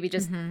 but maybe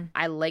just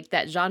I like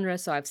that genre,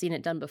 so I've seen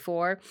it done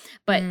before.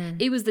 But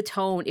it was the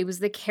tone. It was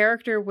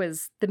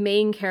the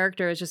main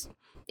character is just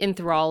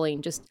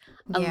enthralling.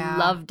 I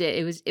loved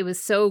it. It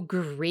was so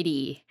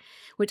gritty,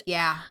 which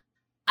I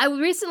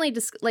recently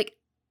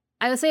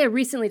I would say I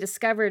recently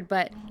discovered,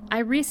 but I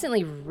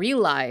recently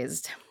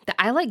realized that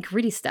I like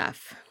gritty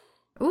stuff.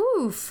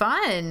 Ooh,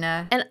 fun.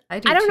 And I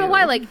don't know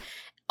why, like,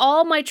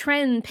 all my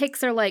trend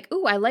picks are like,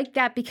 ooh, I like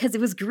that because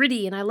it was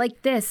gritty, and I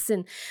like this,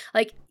 and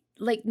like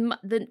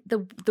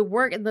the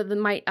work,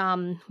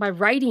 my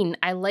writing,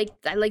 I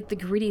like the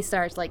gritty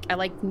starts. Like, I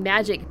like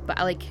magic, but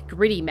I like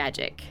gritty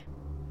magic.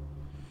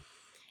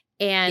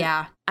 And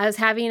I was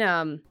having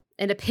an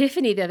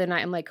epiphany the other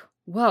night. I'm like,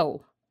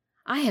 whoa,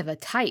 I have a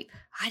type.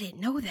 I didn't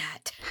know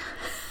that.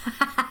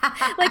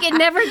 Like, it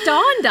never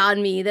dawned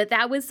on me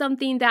that was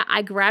something that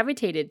I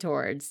gravitated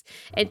towards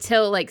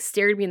until, like,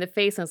 stared me in the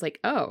face. And I was like,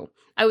 oh.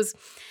 I was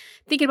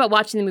thinking about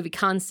watching the movie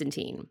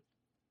Constantine.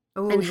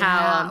 Oh, and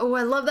how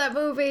I love that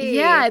movie.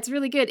 Yeah, it's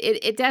really good.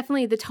 It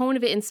definitely, the tone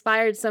of it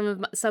inspired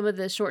some of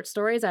the short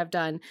stories I've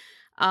done.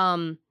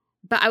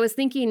 But I was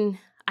thinking,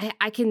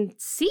 I can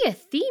see a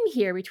theme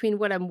here between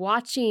what I'm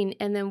watching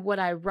and then what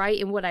I write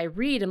and what I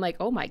read. I'm like,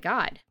 oh my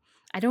God,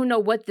 I don't know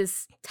what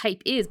this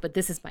type is, but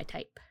this is my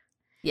type.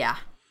 Yeah.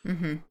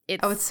 Mm-hmm.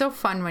 It's so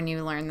fun when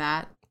you learn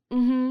that.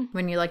 Mm-hmm.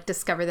 When you like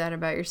discover that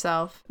about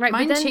yourself. Right.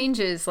 Mine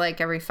changes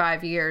like every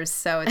 5 years.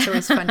 So it's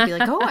always fun to be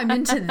like, oh, I'm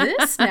into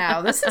this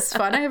now. This is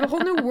fun. I have a whole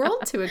new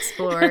world to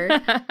explore.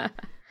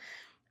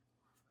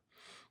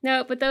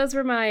 No, but those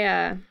are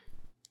my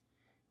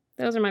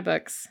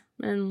books.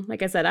 And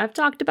like I said, I've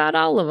talked about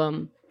all of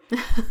them.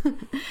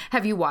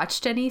 Have you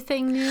watched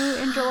anything new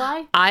in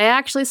July? I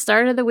actually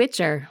started The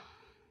Witcher.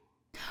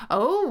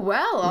 Oh,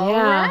 well, all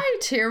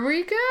right. Here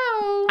we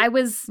go. It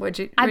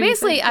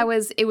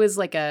was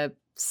like a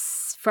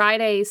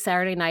Friday,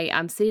 Saturday night.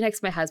 I'm sitting next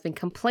to my husband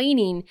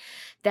complaining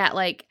that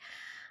like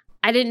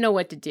I didn't know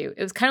what to do.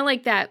 It was kind of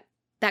like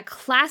that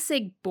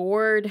classic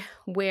board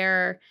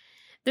where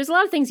there's a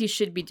lot of things you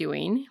should be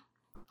doing.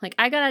 Like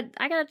I got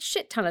a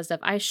shit ton of stuff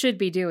I should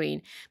be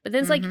doing. But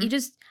then it's like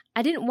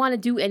I didn't want to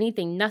do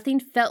anything. Nothing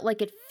felt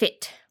like it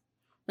fit.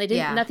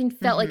 Nothing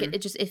felt like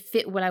it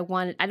fit what I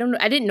wanted. I don't know.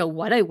 I didn't know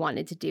what I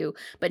wanted to do,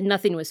 but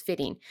nothing was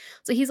fitting.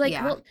 So he's like,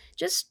 well,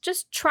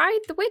 just try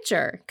The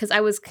Witcher. Because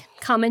I was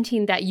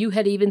commenting that you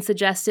had even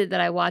suggested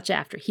that I watch it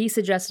after he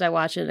suggested I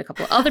watch it. And a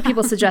couple of other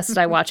people suggested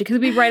I watch it because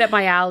it'd be right up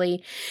my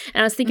alley.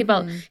 And I was thinking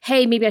about,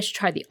 hey, maybe I should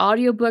try the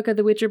audiobook of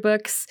The Witcher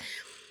books.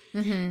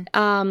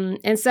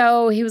 And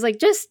so he was like,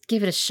 just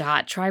give it a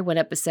shot. Try one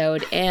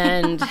episode.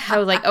 And I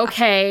was like,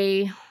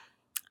 okay.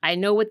 I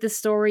know what the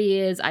story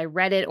is. I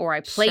read it or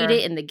I played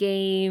it in the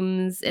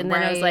games. And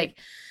then I was like,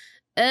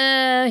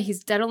 I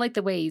don't like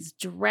the way he's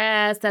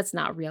dressed. That's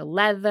not real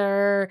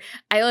leather.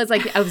 I was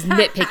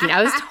nitpicking.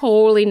 I was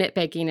totally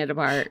nitpicking it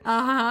apart.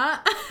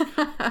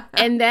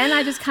 And then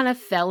I just kind of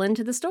fell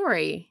into the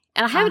story.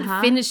 And I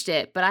haven't finished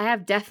it, but I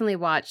have definitely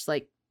watched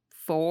like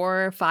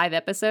 4 or 5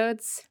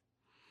 episodes.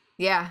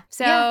 Yeah.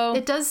 So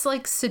it does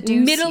like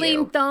seduce middling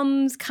you.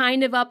 thumbs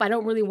kind of up. I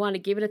don't really want to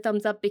give it a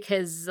thumbs up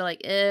because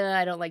like,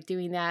 I don't like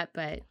doing that,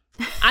 but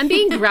I'm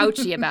being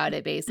grouchy about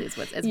it basically is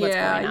what's going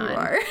on. Yeah, you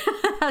are.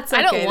 That's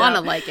okay, I don't want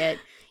to like it,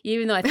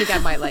 even though I think I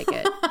might like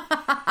it.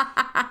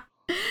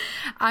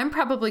 I'm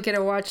probably going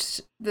to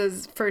watch the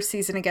first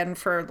season again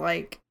for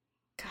like,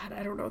 God,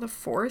 I don't know, the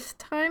 4th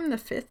time, the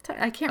 5th time.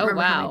 I can't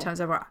remember how many times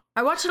I've watched.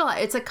 I watch it a lot.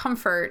 It's a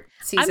comfort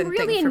season. I'm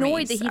really thing for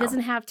annoyed me, that he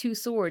doesn't have 2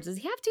 swords. Does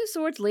he have 2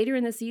 swords later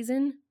in the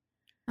season?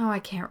 Oh, I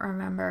can't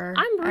remember.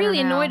 I'm really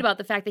annoyed about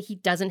the fact that he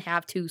doesn't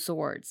have 2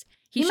 swords.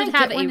 He should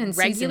have a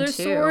regular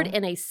sword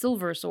and a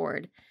silver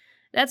sword.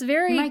 That's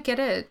very you might get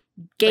it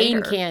game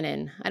later.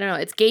 canon. I don't know.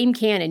 It's game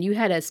canon. You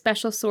had a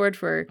special sword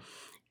for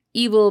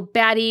evil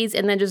baddies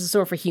and then just a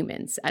sword for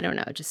humans. I don't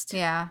know.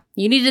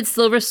 You needed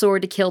silver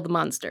sword to kill the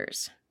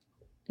monsters.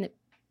 And it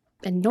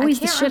annoys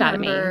the shit out of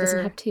me. He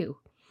doesn't have 2.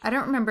 I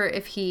don't remember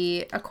if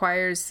he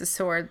acquires the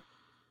sword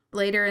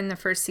later in the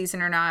first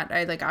season or not.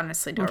 I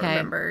honestly don't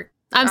remember.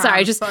 I'm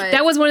sorry.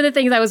 That was one of the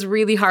things I was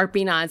really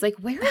harping on. It's like,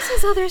 where is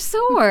his other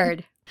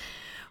sword?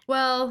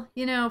 Well,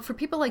 for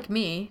people like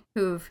me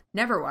who've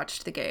never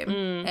watched the game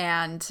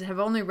and have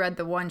only read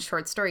the 1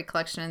 short story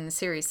collection in the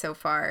series so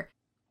far,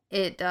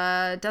 it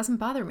doesn't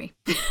bother me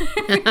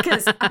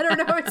because I don't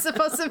know it's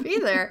supposed to be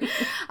there.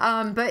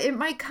 But it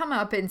might come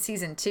up in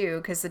season 2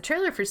 because the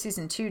trailer for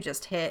season 2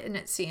 just hit and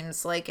it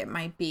seems like it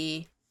might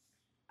be,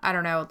 I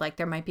don't know, like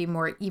there might be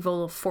more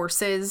evil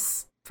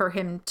forces for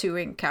him to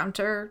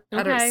encounter. Okay.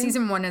 I don't know.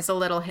 Season 1 is a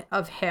little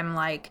of him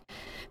like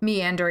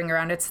meandering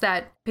around. It's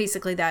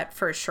basically that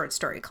first short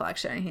story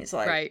collection. He's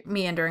like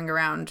meandering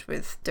around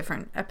with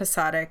different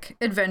episodic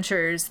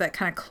adventures that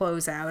kind of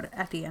close out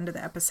at the end of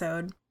the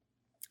episode.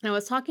 And I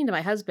was talking to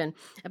my husband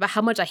about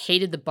how much I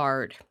hated the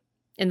bard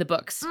in the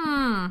books.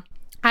 I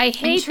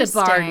hate the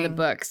bard in the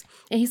books.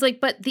 And he's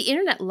like, but the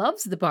internet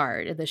loves the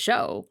bard in the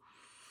show.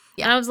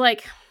 Yeah. And I was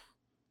like,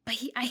 but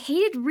I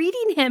hated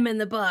reading him in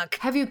the book.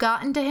 Have you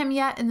gotten to him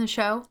yet in the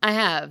show? I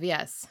have,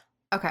 yes.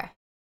 Okay.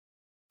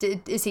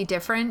 Is he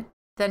different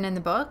than in the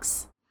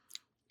books?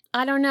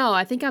 I don't know.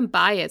 I think I'm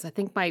biased. I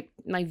think my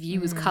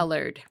view is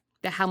colored.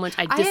 That how much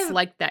I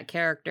disliked that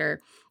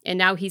character. And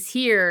now he's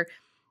here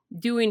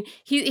doing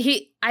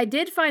I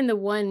did find the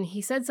one he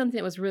said something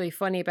that was really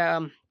funny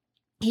about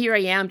here I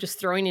am just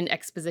throwing in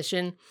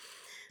exposition.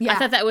 I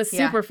thought that was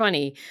super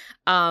funny.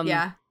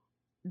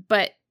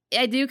 But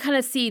I do kind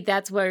of see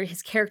that's where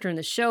his character in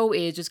the show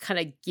is, just kind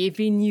of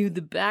giving you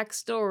the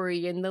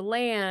backstory and the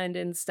land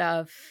and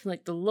stuff,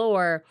 like the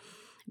lore.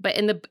 But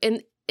in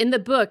the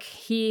book,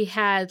 he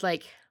had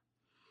like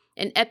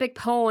an epic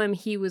poem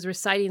he was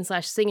reciting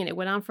 / singing. It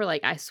went on for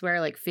I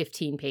swear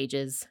 15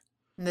 pages.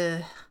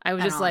 I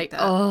was just like,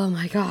 oh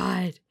my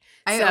God.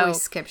 I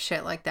always skip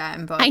shit like that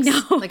in books. I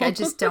know. I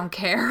just don't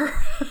care.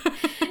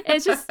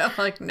 It's just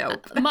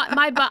nope.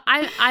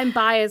 I'm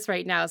biased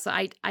right now, so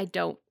I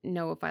don't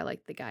know if I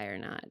like the guy or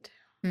not.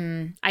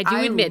 I do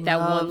admit that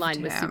one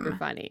line was super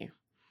funny.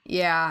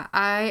 Yeah,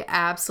 I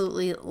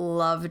absolutely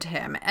loved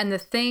him. And the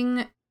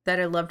thing that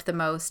I loved the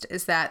most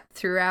is that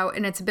throughout,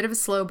 and it's a bit of a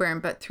slow burn,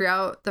 but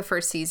throughout the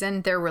first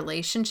season, their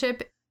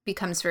relationship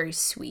becomes very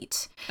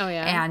sweet. Oh,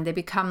 yeah. And they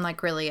become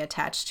like really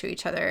attached to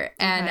each other.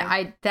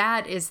 And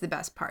that is the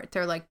best part.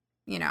 They're like,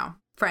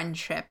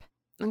 friendship.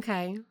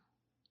 Okay.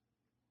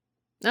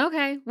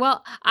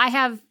 Well, I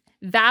have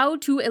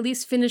vowed to at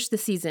least finish the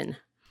season.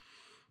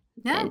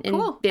 Yeah,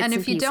 cool. And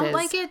if you don't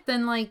like it,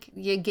 then like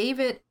you gave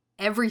it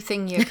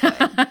everything you could,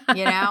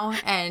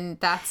 and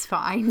that's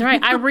fine.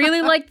 Right. I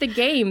really like the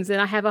games, and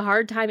I have a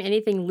hard time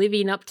anything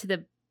living up to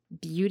the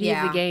beauty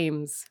of the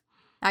games.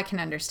 I can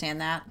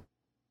understand that.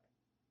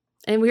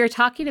 And we were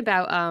talking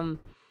about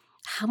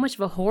how much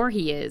of a whore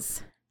he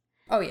is.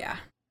 Oh, yeah.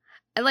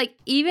 Like,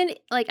 even,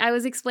 like, I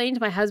was explaining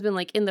to my husband,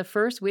 like, in the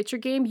first Witcher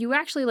game, you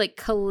actually, like,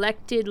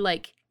 collected,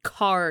 like,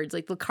 cards.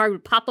 Like, the card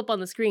would pop up on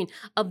the screen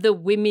of the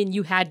women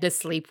you had to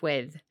sleep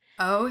with.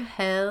 Oh,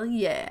 hell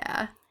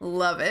yeah.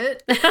 Love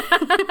it.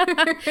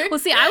 Well,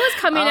 see, I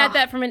was coming at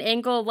that from an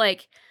angle of,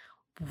 like,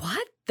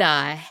 what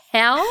the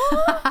hell?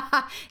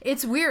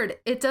 It's weird.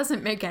 It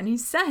doesn't make any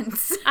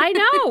sense. I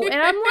know.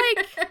 And I'm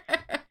like,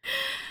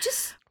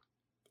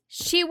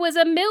 she was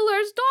a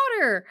miller's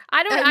daughter.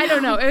 I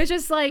don't know. It was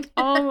just like,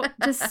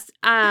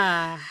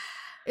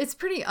 It's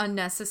pretty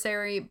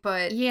unnecessary,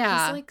 but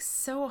yeah. he's like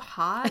so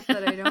hot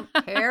that I don't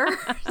care.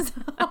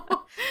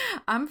 So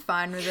I'm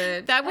fine with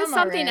it. That was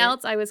something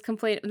else I was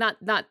complaining. Not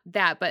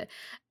that, but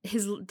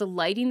the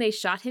lighting they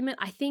shot him in.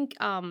 I think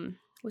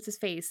what's his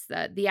face?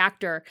 The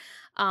actor.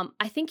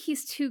 I think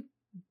he's too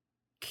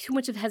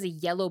much has a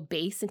yellow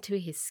base into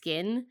his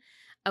skin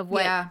of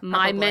what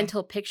my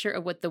mental picture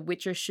of what the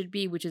Witcher should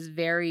be, which is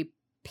very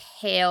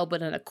pale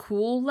but on a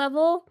cool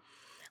level.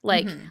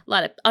 Like a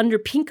lot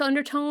of pink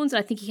undertones.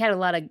 I think he had a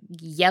lot of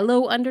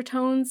yellow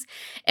undertones.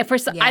 And for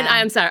some,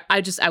 I'm sorry,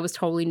 I was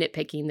totally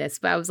nitpicking this,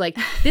 but I was like,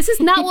 this is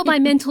not what my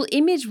mental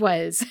image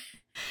was.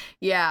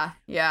 Yeah.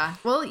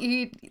 Well,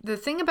 the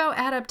thing about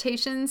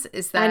adaptations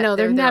is that I know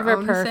they're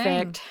never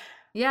perfect. Thing.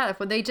 Yeah,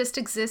 they just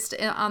exist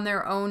on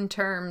their own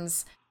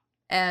terms,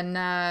 and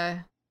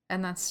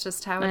that's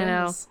just how it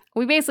is.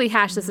 We basically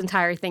hashed this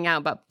entire thing out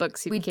about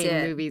books who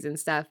became movies and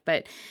stuff,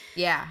 but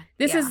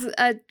this is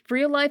a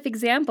real life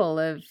example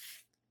of,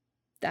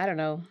 I don't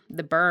know,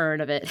 the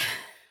burn of it.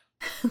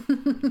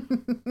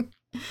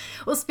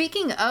 Well,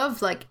 speaking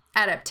of like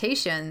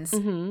adaptations,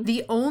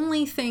 the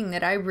only thing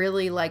that I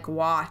really like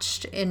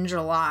watched in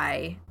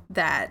July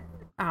that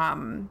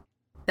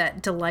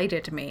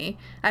delighted me.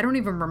 I don't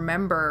even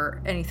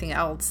remember anything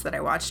else that I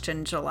watched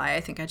in July.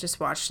 I think I just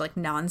watched like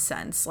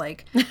nonsense.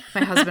 Like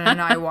my husband and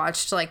I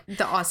watched like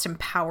the Austin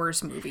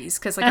Powers movies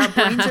because like our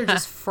brains are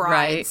just fried.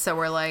 Right. So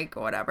we're like,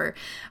 whatever.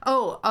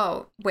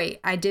 Oh,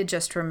 wait, I did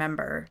just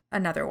remember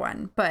another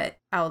one, but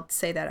I'll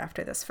say that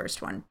after this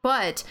first one.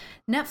 But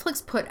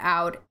Netflix put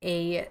out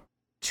a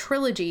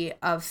trilogy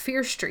of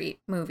Fear Street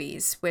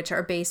movies, which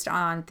are based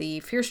on the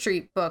Fear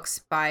Street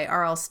books by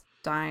R.L.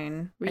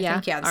 Stein, I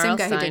think, the same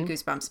guy who did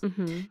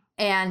Goosebumps.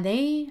 And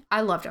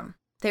I loved them.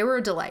 They were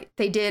a delight.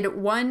 They did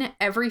one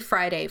every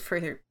Friday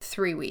for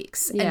 3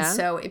 weeks. And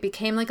so it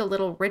became like a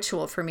little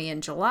ritual for me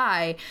in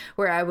July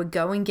where I would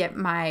go and get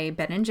my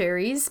Ben &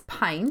 Jerry's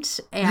pint,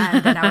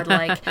 and then I would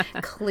like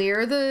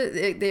clear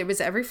it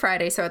was every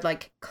Friday. So I'd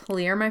like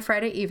clear my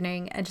Friday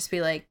evening and just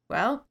be like,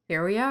 well,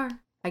 here we are.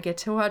 I get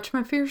to watch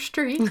my Fear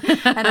Street,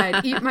 and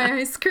I'd eat my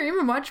ice cream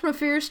and watch my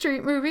Fear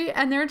Street movie.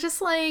 And they're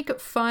just like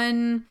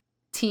fun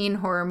teen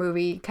horror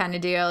movie kind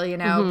of deal,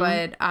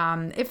 but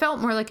it felt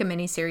more like a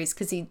miniseries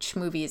because each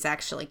movie is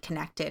actually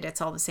connected.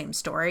 It's all the same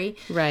story.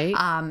 Right.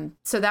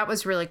 So that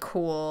was really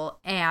cool,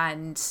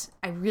 and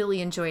I really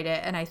enjoyed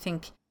it, and I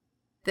think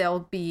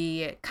they'll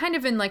be kind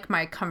of in like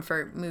my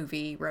comfort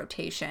movie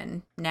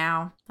rotation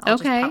now. I'll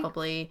just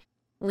probably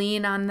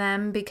lean on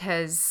them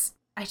because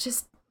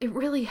it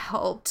really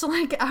helped.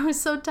 Like, I was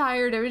so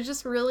tired. It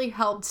just really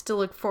helped to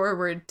look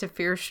forward to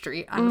Fear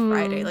Street on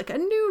Friday, like a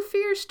new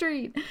Fear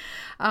Street.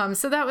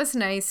 So that was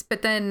nice.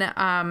 But then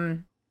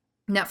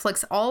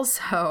Netflix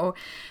also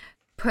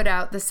put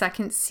out the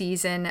second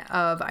season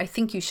of I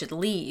Think You Should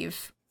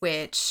Leave,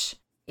 which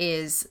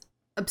is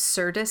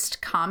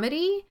absurdist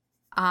comedy.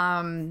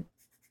 Tim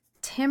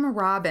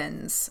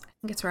Robbins. I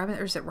think it's Robin,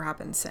 or is it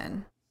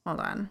Robinson? Hold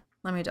on.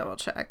 Let me double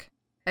check.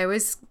 I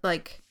always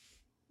like...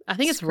 I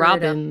think it's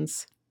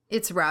Robbins.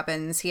 It's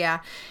Robbins,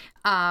 yeah.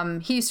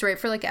 He used to write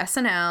for like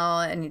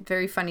SNL, and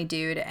very funny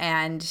dude.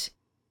 And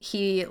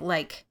he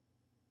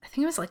I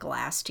think it was like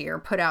last year,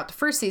 put out the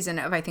first season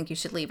of I Think You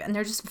Should Leave. And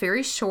they're just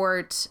very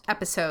short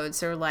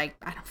episodes. They're like,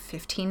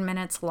 15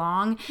 minutes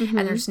long. And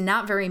there's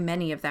not very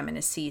many of them in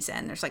a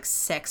season. There's like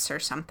 6 or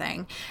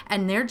something.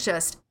 And they're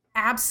just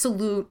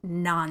absolute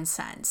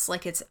nonsense.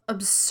 Like, it's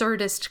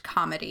absurdist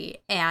comedy.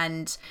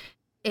 And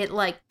it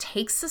like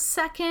takes a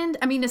second.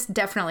 I mean, it's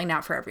definitely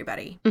not for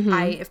everybody.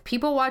 If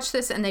people watch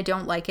this and they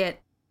don't like it,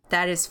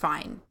 that is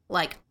fine.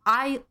 Like,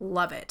 I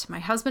love it. My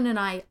husband and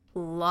I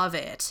love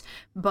it,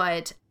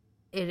 but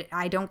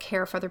I don't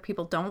care if other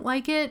people don't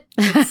like it.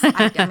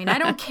 I mean, I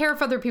don't care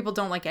if other people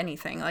don't like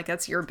anything. Like,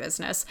 that's your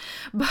business.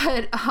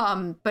 But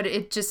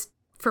it just,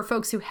 for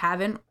folks who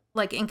haven't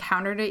like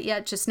encountered it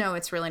yet, just know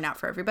it's really not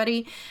for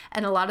everybody.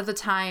 And a lot of the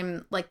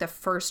time, like the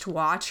first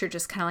watch, you're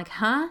just kind of like,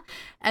 huh?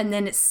 And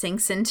then it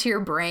sinks into your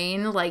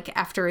brain like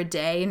after a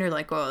day and you're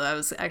like, oh, that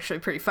was actually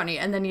pretty funny.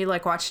 And then you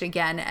like watch it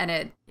again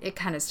and it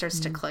kind of starts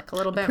to click a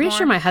little bit Pretty more.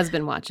 sure my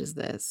husband watches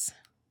this.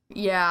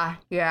 Yeah.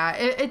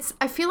 It's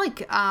I feel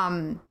like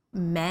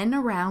men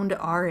around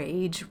our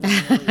age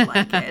really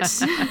like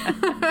it.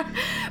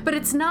 But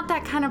it's not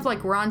that kind of like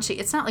raunchy.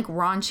 It's not like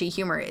raunchy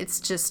humor. It's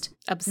just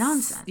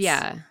nonsense.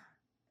 Yeah.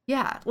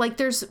 Yeah, like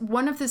there's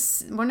one of the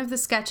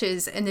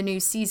sketches in the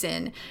new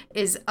season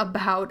is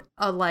about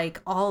a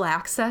like all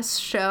access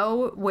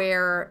show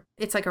where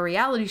it's like a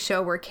reality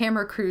show where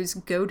camera crews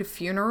go to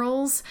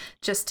funerals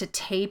just to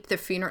tape the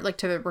funeral, like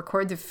to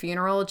record the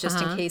funeral just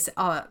in case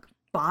a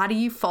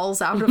body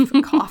falls out of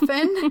the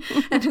coffin,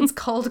 and it's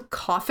called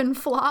Coffin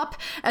Flop,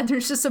 and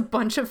there's just a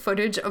bunch of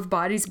footage of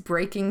bodies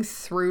breaking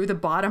through the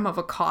bottom of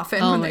a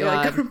coffin when they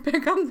like go to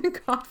pick up the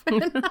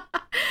coffin.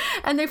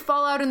 And they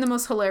fall out in the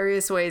most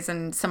hilarious ways,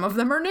 and some of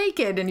them are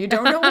naked and you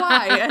don't know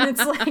why, and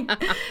it's like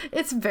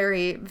it's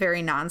very,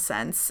 very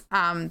nonsense.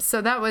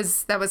 So that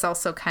was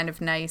also kind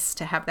of nice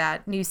to have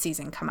that new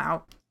season come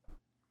out.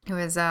 It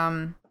was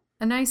a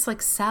nice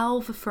like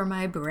salve for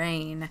my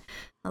brain,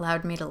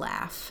 allowed me to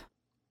laugh.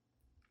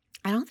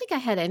 I don't think I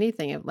had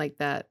anything like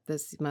that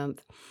this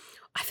month.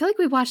 I feel like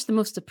we watched the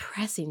most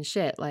depressing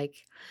shit. Like,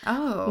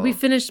 we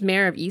finished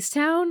Mayor of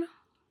Easttown.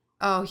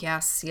 Oh,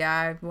 yes. Yeah,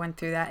 I went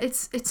through that.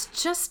 It's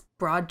just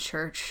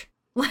Broadchurch.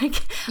 Like,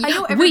 I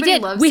know everybody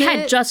loves it. We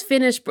had just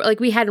finished,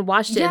 like, we hadn't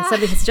watched it, and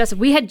somebody has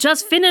we had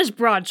just finished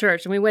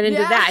Broadchurch, and we went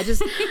into that.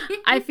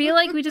 I feel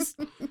like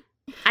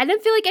I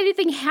didn't feel like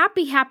anything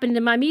happy happened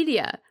in my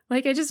media.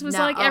 Like, I just was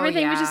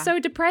everything was just so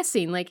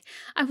depressing. Like,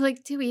 I'm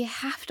like, do we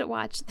have to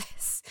watch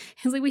this?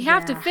 It's like, we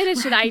have to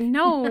finish it. I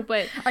know,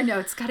 but. I know,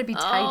 it's got to be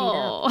tidied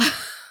up.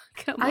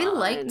 Come I on.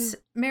 liked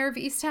Mayor of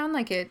Easttown.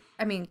 Like,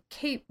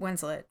 Kate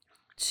Winslet,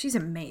 she's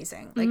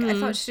amazing. Like, I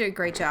thought she did a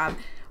great job.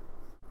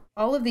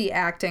 All of the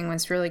acting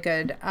was really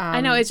good.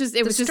 I know, it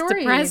was just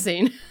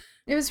depressing.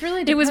 It was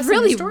really depressing.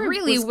 It was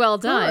really well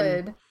done.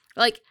 Good.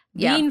 Like,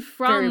 being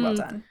from very well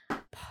done.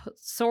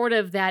 Sort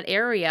of that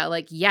area,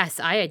 like, yes,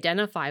 I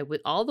identify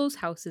with all those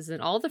houses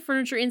and all the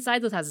furniture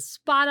inside those houses.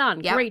 Spot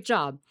on. Yep. Great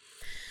job.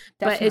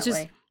 Definitely.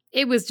 But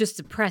it was just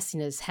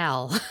depressing as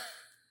hell.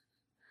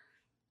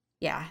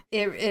 Yeah,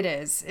 it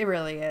is. It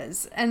really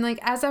is. And like,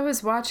 as I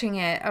was watching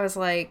it, I was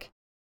like,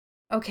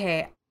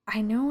 okay,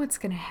 I know what's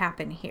going to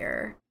happen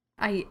here.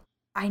 I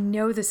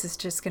know this is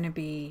just going to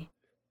be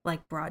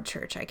like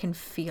Broadchurch. I can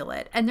feel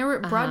it. And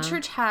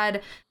Broadchurch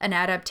had an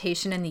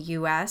adaptation in the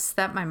US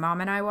that my mom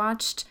and I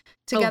watched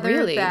together. Oh,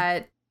 really?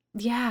 God,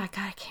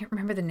 I can't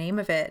remember the name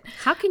of it.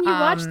 How can you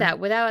watch that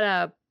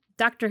without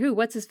Doctor Who?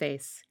 What's his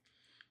face?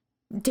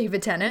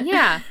 David Tennant.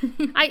 Yeah.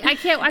 I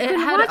couldn't watch that without. It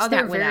had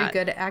other very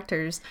good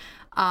actors.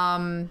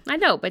 I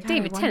know, but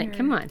David Tennant,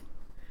 come on.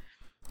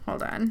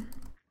 Hold on.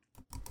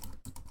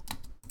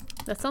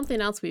 That's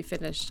something else we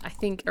finished. I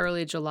think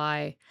early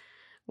July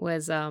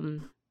was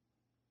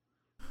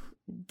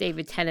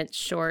David Tennant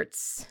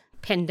shorts,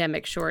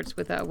 pandemic shorts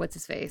with what's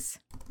his face?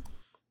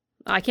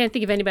 I can't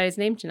think of anybody's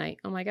name tonight.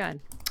 Oh my God.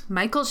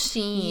 Michael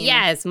Sheen.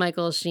 Yes,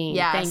 Michael Sheen.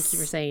 Yes. Thank you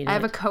for saying I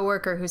have a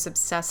coworker who's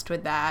obsessed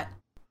with that.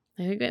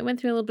 I went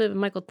through a little bit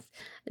of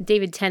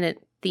David Tennant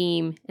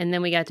theme, and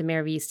then we got to Mayor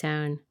of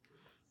Easttown.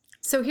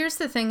 So here's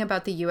the thing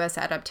about the U.S.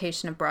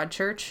 adaptation of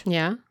Broadchurch.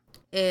 Yeah.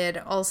 It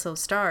also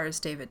stars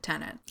David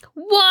Tennant.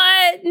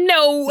 What?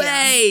 No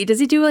way. Yeah. Does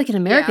he do like an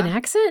American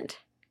accent?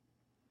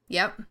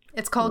 Yep.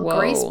 It's called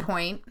Grace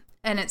Point,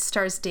 and it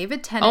stars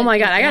David Tennant. Oh my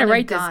God, I gotta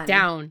write this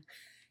down.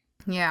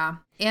 Yeah.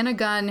 Anna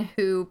Gunn,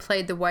 who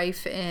played the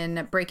wife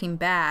in Breaking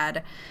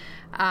Bad,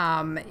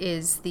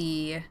 is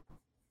the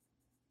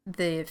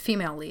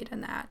female lead in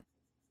that.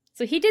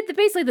 So he did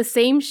basically the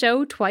same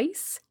show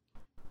twice?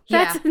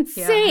 That's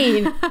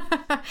insane.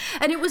 Yeah.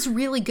 And it was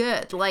really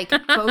good. Like,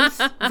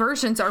 both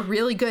versions are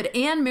really good.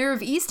 And Mayor of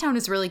Easttown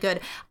is really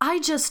good. I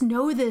just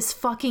know this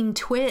fucking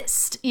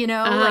twist, you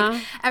know?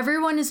 Like,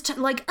 everyone is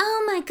like,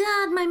 oh my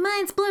God, my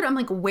mind's blown. I'm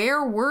like,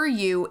 where were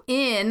you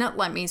in,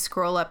 let me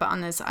scroll up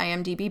on this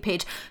IMDb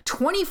page,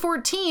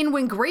 2014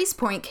 when Grace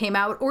Point came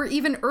out, or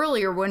even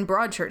earlier when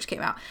Broadchurch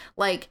came out?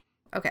 Like,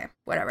 okay,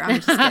 whatever. I'm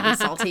just getting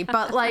salty.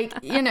 But like,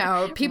 you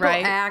know, people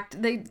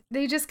act, they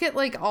just get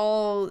like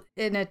all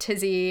in a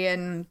tizzy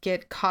and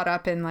get caught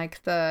up in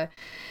like the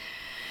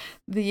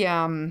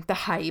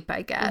hype,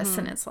 I guess.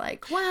 And it's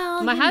like,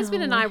 well, my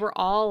husband and I were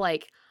all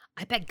like,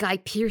 I bet Guy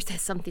Pearce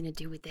has something to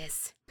do with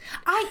this.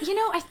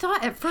 I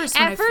thought at first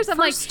I'm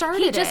like,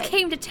 he just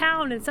came to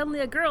town and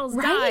suddenly a girl's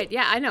died.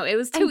 Yeah, I know. It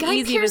was too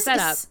easy to set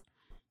up.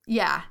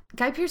 Yeah.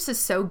 Guy Pearce is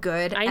so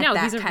good I know,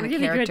 at he's that a kind really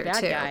of character good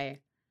bad too. Guy.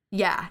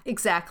 Yeah,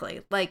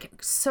 exactly. Like,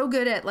 so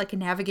good at like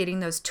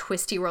navigating those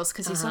twisty roles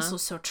because he's also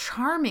so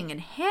charming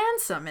and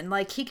handsome, and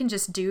like he can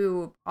just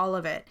do all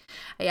of it.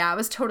 Yeah, I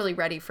was totally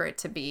ready for it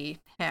to be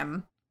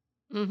him.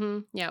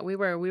 Yeah, we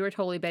were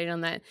totally betting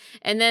on that.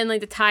 And then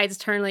like the tides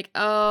turned like,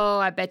 oh,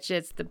 I bet you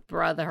it's the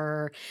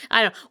brother.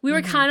 I don't know. We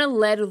were kind of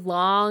led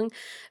along,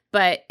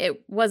 but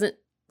it wasn't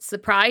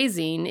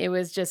surprising. It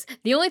was just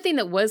the only thing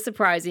that was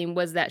surprising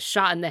was that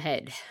shot in the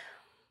head.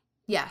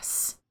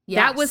 Yes.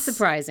 That was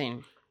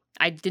surprising.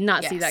 I did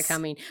not see that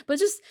coming. But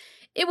just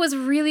it was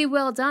really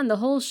well done. The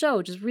whole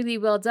show just really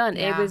well done.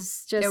 Yeah,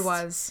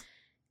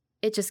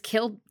 it just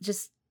killed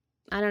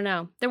I don't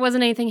know. There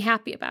wasn't anything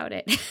happy about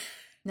it.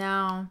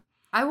 No.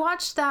 I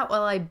watched that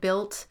while I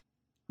built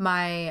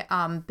my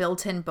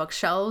built-in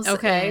bookshelves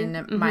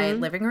in my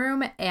living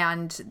room,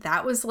 and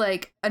that was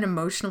like an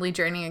emotionally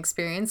draining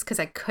experience because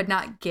I could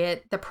not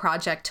get the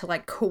project to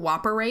like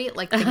cooperate.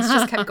 Like things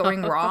just kept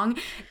going wrong,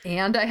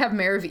 and I have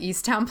Mayor of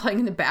Easttown playing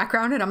in the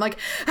background, and I'm like,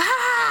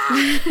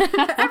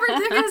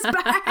 everything is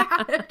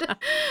bad.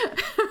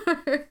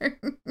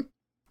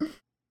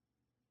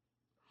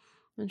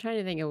 I'm trying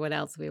to think of what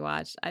else we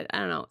watched. I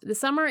don't know. The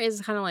summer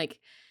is kind of like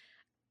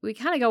we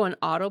kind of go on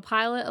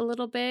autopilot a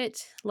little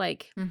bit.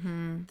 Like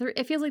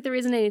it feels like there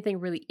isn't anything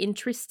really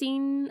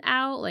interesting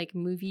out, like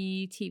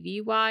movie,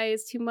 TV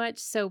wise, too much.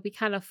 So we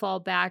kind of fall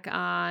back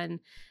on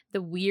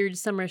the weird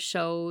summer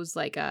shows.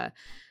 Like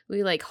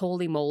we like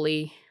Holy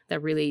Moly,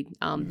 that really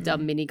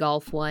dumb mini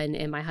golf one,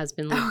 and my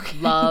husband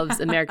loves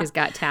America's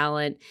Got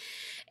Talent.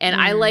 And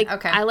I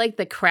like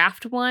the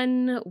craft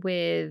one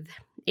with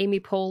Amy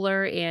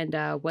Poehler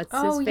and what's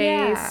his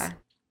face.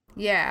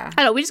 Yeah. I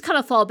don't know. We just kind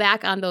of fall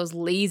back on those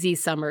lazy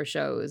summer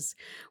shows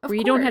where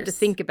you don't have to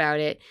think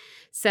about it.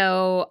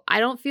 So I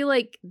don't feel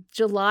like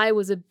July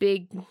was a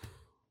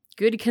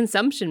good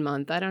consumption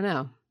month. I don't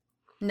know.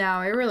 No,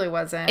 it really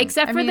wasn't.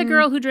 Except for The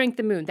Girl Who Drank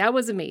the Moon. That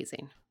was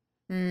amazing.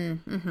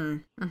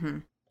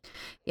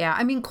 Yeah,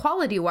 I mean,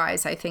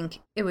 quality-wise, I think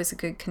it was a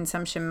good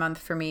consumption month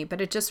for me,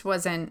 but it just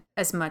wasn't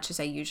as much as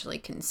I usually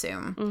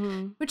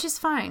consume, which is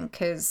fine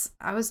because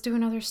I was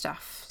doing other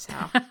stuff. So,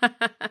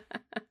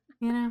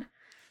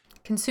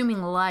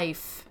 consuming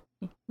life,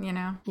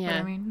 Yeah. What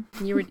I mean?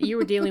 You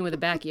were dealing with the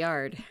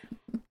backyard.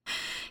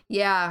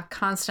 Yeah,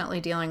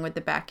 constantly dealing with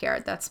the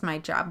backyard. That's my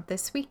job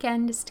this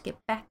weekend, is to get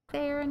back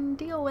there and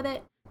deal with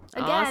it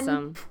again.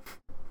 Awesome.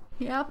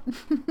 Yep.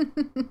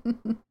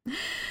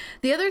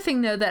 The other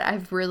thing, though, that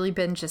I've really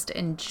been just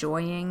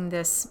enjoying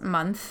this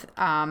month,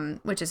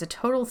 which is a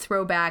total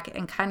throwback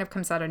and kind of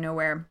comes out of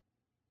nowhere,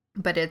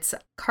 but it's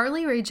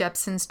Carly Rae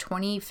Jepsen's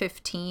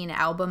 2015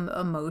 album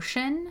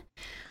Emotion,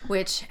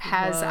 which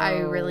has I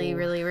really,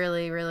 really,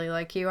 really, really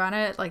like you on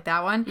it, like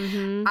that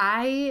one.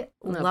 I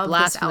love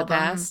this album. From the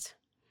past.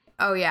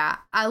 Oh, yeah.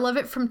 I love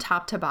it from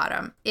top to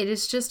bottom. It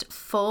is just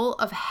full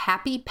of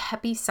happy,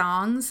 peppy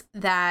songs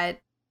that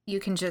you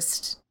can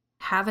just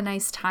have a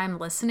nice time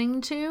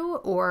listening to,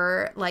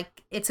 or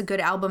like it's a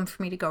good album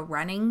for me to go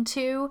running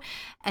to.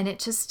 And it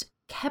just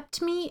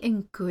kept me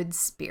in good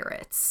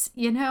spirits.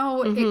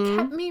 It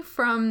kept me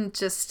from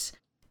just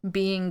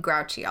being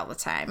grouchy all the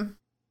time.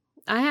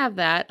 I have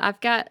that. I've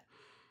got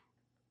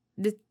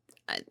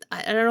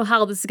I don't know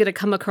how this is going to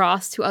come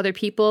across to other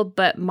people,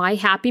 but my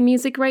happy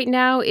music right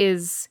now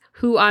is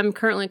who I'm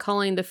currently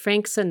calling the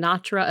Frank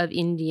Sinatra of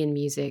Indian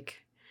music.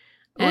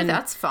 Oh,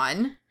 that's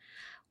fun.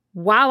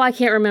 Wow, I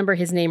can't remember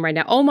his name right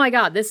now. Oh my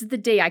God, this is the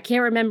day I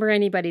can't remember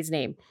anybody's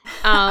name.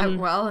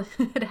 Well,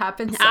 it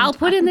happens sometimes. I'll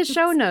put in the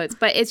show notes,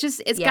 but it's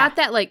got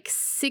that like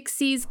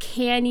 60s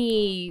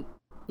canny,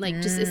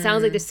 like just it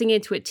sounds like they're singing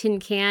into a tin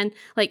can.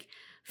 Like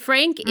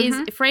Frank,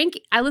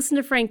 I listen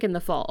to Frank in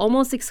the fall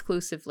almost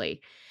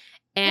exclusively.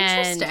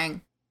 And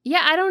interesting.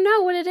 Yeah, I don't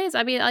know what it is.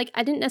 I mean, like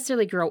I didn't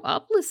necessarily grow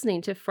up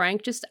listening to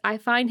Frank, just I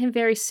find him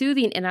very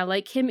soothing and I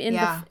like him in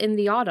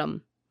the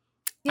autumn.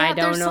 Yeah, I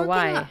don't know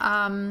why.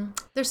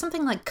 There's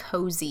something like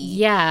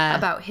cozy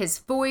about his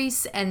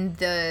voice and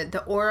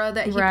the aura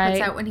that he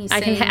puts out when he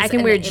sings. I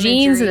can wear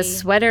jeans and a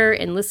sweater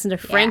and listen to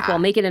Frank while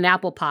making an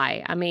apple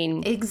pie. I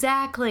mean,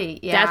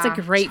 exactly. Yeah, that's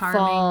a great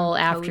fall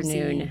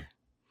afternoon.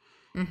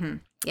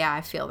 Yeah,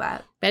 I feel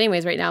that. But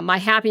anyways, right now, my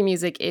happy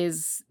music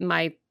is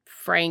my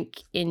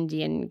Frank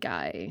Indian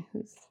guy.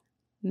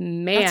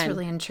 Man, that's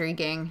really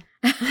intriguing.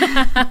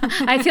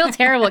 I feel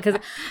terrible because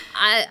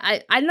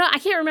I know I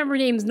can't remember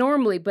names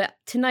normally, but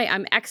tonight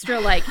I'm extra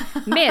like,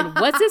 man,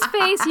 what's his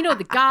face?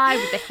 The guy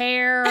with the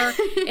hair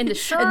and the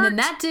shirt, and then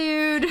that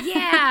dude.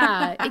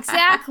 Yeah,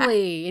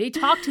 exactly. And he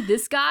talked to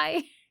this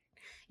guy.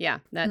 Yeah,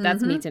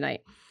 that's me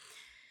tonight.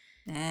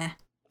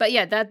 But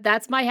yeah,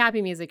 that's my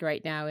happy music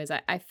right now. Is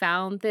I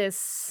found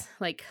this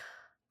like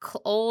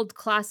old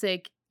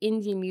classic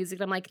Indian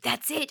music. I'm like,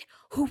 that's it.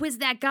 Who is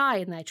that guy?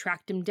 And I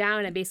tracked him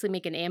down. I basically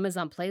make an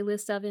Amazon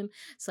playlist of him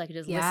so I can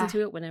just listen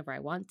to it whenever I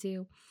want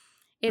to.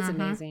 It's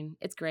amazing.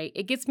 It's great.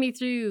 It gets me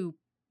through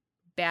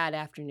bad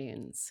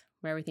afternoons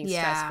where everything's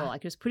stressful. I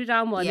can just put it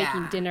on while I'm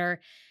making dinner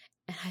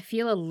and I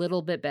feel a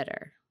little bit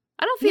better.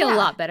 I don't feel a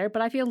lot better,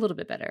 but I feel a little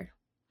bit better.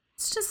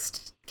 It's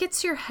just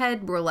gets your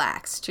head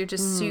relaxed. You're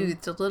just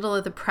soothed. A little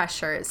of the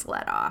pressure is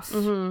let off.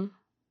 And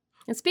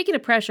speaking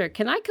of pressure,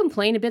 can I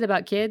complain a bit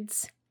about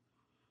kids?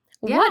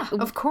 Yeah,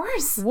 of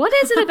course. What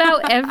is it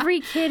about every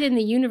kid in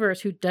the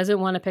universe who doesn't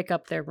want to pick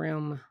up their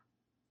room?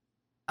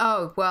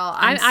 Oh, well,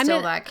 I'm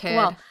still that kid.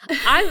 Well,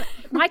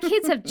 my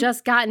kids have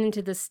just gotten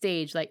into this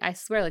stage. Like, I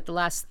swear, like the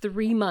last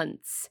 3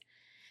 months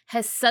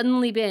has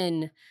suddenly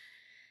been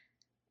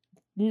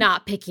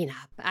not picking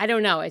up. I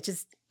don't know. It's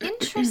just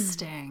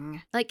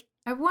interesting. Like,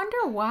 I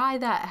wonder why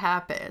that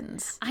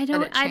happens. I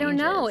don't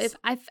know. If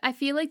I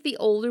feel like the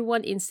older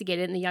one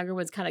instigated and the younger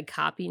one's kind of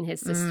copying his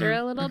sister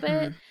a little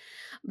bit.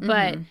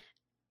 But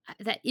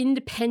that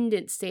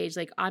independent stage,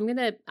 like I'm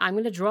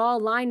gonna draw a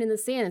line in the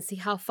sand and see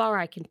how far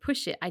I can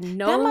push it. I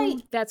know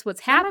that's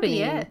what's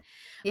happening. That might be it.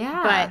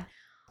 Yeah. But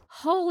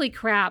holy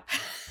crap.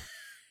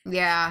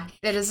 Yeah,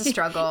 it is a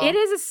struggle. It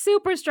is a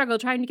super struggle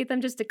trying to get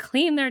them just to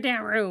clean their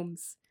damn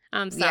rooms.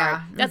 I'm sorry.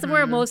 Yeah. That's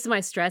where most of my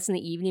stress in the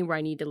evening where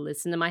I need to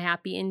listen to my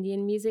happy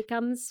Indian music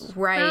comes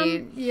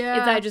from.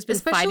 Yeah. Is I've just been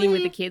fighting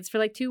with the kids for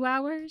like 2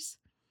 hours.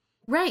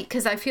 Right.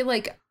 Because I feel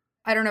like,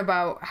 I don't know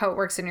about how it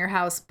works in your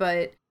house,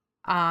 but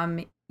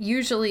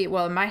usually,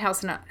 well, in my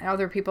house and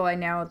other people I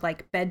know,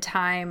 like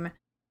bedtime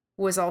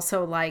was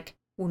also like,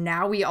 well,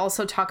 now we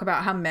also talk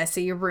about how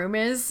messy your room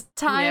is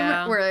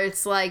time, where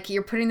it's like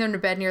you're putting them to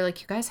bed and you're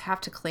like, you guys have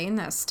to clean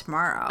this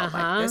tomorrow.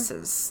 Like this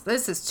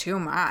is too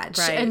much.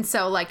 Right. And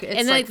so like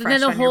it's like fresh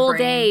then the on whole your brain.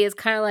 day is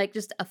kind of like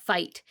just a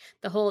fight.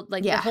 The whole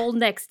the whole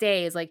next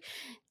day is like,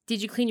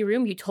 did you clean your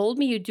room? You told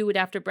me you'd do it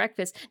after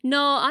breakfast.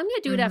 No, I'm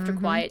gonna do it after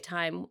quiet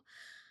time.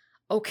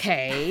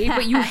 Okay,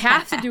 but you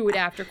have to do it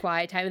after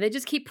quiet time. And they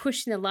just keep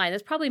pushing the line.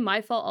 That's probably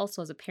my fault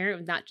also as a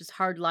parent of not just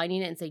hard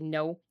lining it and saying,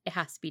 no, it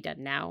has to be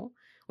done now,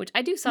 which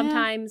I do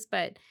sometimes,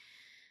 but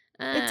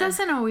it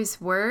doesn't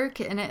always work.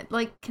 And it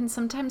like can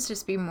sometimes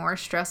just be more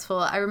stressful.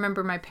 I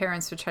remember my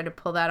parents would try to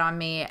pull that on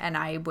me and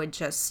I would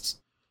just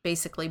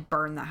basically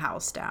burn the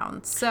house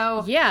down.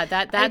 So yeah,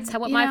 that's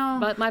what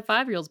my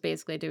 5-year-old's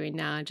basically doing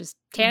now. Just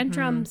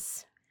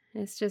tantrums.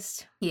 It's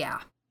just Yeah.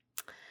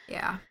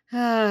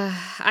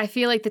 I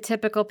feel like the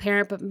typical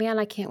parent, but man,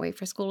 I can't wait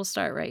for school to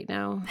start right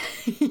now.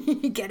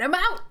 Get them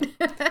out.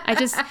 I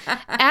just,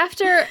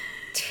 after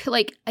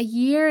like a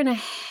year and a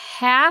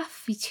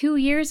half, 2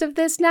 years of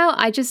this now,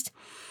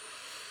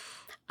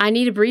 I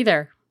need a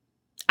breather.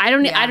 I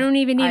don't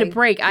even need a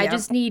break. I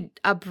just need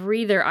a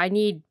breather. I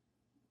need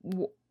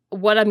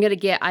what I'm going to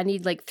get. I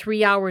need like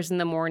 3 hours in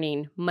the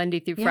morning, Monday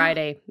through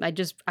Friday.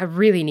 I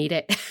really need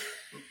it.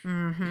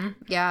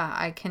 Yeah,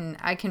 I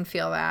can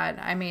feel that.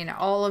 I mean,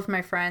 all of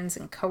my friends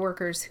and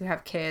coworkers who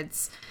have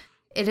kids,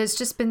 it has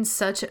just been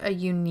such a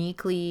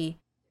uniquely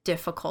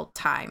difficult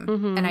time.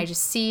 And I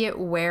just see it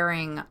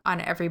wearing on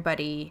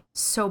everybody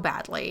so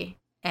badly.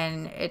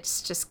 And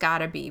it's just got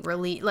to be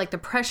released. Like the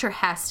pressure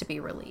has to be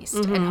released.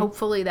 And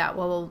hopefully that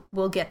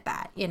we'll get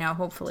that,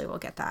 hopefully we'll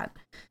get that.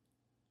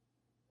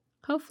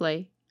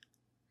 Hopefully.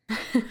 All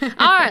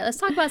right, let's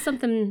talk about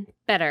something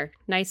better,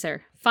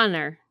 nicer,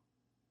 funnier.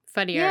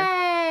 Funnier.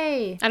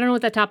 Yay! I don't know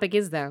what that topic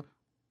is, though.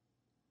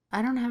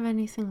 I don't have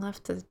anything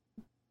left to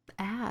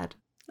add.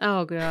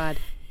 Oh, God.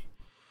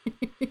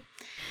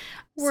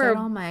 We're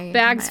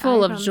bags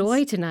full of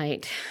joy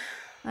tonight.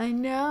 I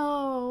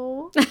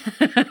know.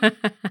 I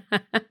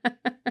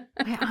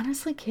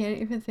honestly can't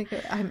even think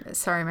of. I'm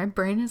sorry, my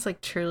brain is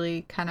like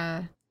truly kind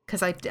of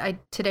because I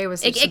today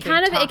was such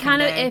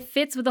it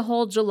fits with the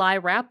whole July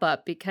wrap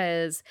up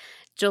because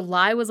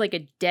July was like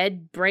a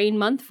dead brain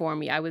month for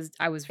me. I was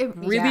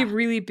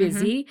really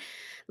busy.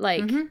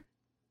 Like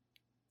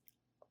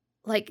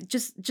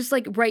just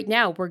like right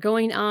now, we're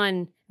going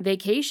on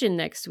vacation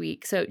next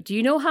week. So do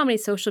you know how many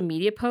social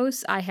media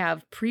posts I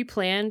have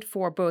pre-planned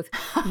for both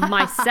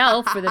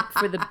myself for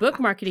the book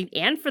marketing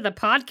and for the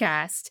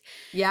podcast?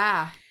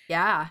 Yeah.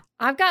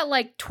 I've got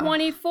like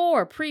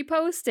 24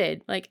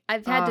 pre-posted. Like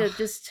I've had to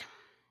just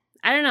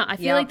I don't know. I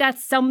feel like that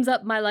sums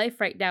up my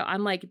life right now.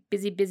 I'm like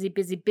busy.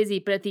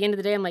 But at the end of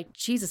the day, I'm like,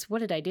 Jesus, what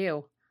did I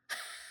do?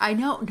 I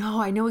know.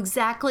 No, I know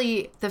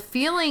exactly the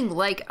feeling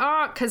like,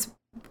 because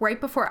right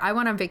before I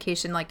went on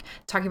vacation, like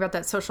talking about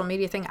that social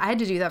media thing, I had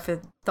to do that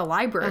for the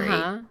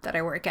library that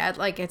I work at.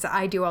 Like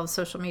I do all the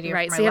social media for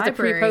my library. Right, so you have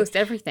to pre-post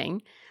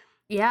everything.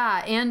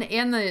 Yeah,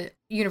 and the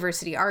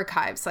university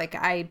archives. Like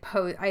I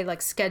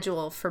like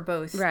schedule for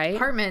both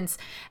departments,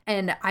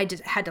 and I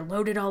just had to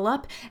load it all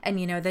up. And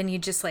then you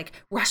just like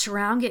rush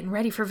around getting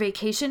ready for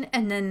vacation,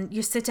 and then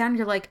you sit down. And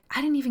you're like, I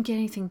didn't even get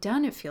anything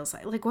done. It feels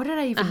like what did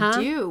I even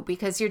do?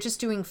 Because you're just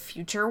doing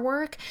future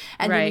work,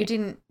 and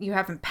then you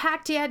haven't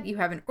packed yet. You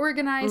haven't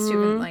organized. You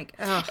haven't like.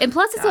 Oh, and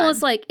plus, it's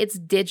almost like it's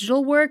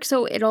digital work,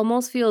 so it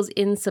almost feels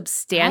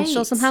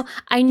insubstantial somehow.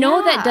 I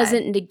know that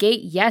doesn't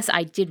negate. Yes,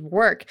 I did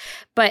work,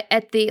 but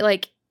at the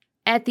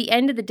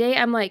end of the day,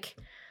 I'm like,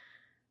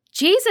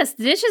 Jesus,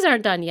 the dishes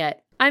aren't done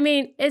yet. I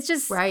mean, it's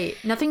just... Right.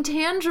 Nothing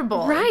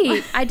tangible.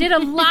 Right. I did a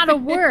lot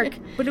of work,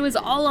 but it was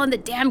all on the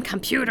damn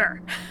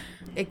computer.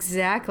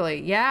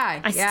 Exactly.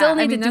 Yeah. I still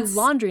need to do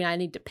laundry, and I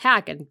need to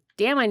pack, and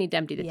damn, I need to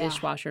empty the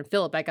dishwasher and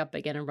fill it back up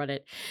again and run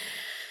it.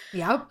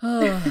 Yep.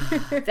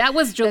 That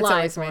was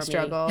July. That's always my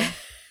struggle.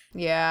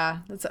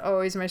 Yeah, that's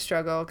always my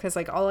struggle because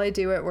like all I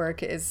do at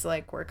work is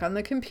like work on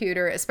the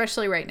computer,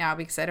 especially right now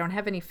because I don't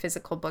have any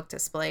physical book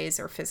displays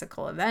or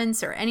physical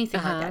events or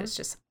anything like that. It's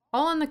just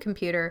all on the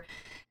computer.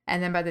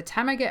 And then by the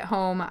time I get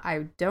home,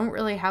 I don't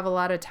really have a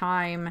lot of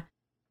time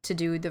to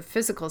do the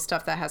physical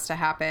stuff that has to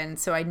happen.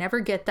 So I never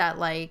get that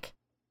like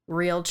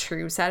real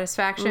true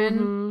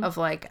satisfaction of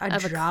like a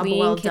job clean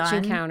well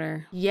kitchen done.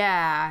 counter.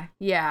 Yeah.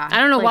 I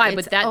don't know like, why,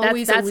 but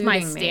that's my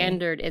eluding me.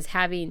 standard is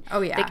having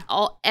Yeah.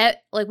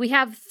 like we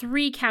have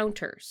 3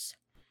 counters.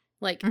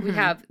 Like we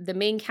have the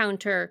main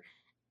counter,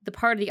 the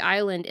part of the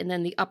island, and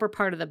then the upper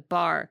part of the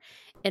bar.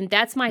 And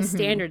that's my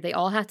standard. They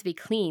all have to be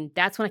clean.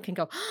 That's when I can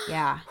go,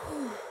 yeah.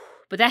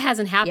 But that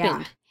hasn't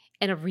happened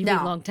in a really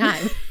long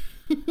time.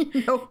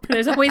 Nope.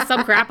 There's always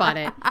some crap on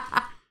it.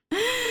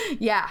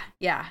 Yeah.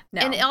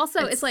 No, and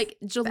also, it's like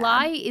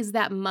July is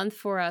that month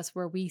for us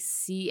where we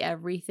see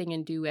everything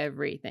and do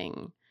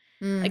everything.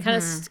 It kind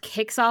of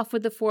kicks off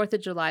with the 4th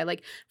of July.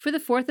 Like for the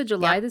 4th of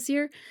July this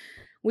year,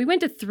 we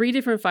went to 3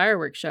 different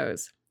fireworks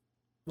shows.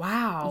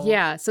 Wow.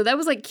 Yeah. So that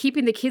was like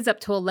keeping the kids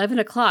up till 11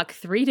 o'clock,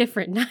 3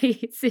 different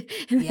nights.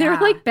 And they were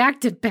like back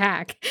to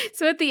back.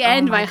 So at the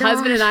end, my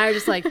husband and I are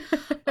just like,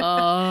 oh,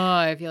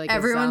 I feel like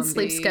everyone's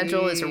sleep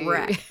schedule is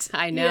wrecked.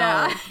 I know.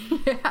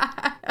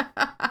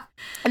 Yeah.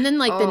 And then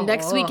like the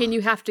next weekend,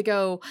 you have to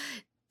go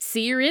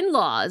see your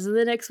in-laws. And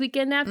the next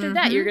weekend after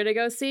that, you're going to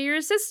go see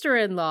your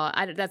sister-in-law.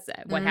 That's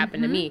what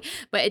happened to me.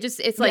 But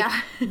it's like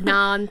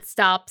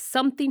nonstop.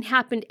 Something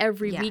happened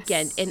every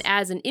weekend. And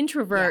as an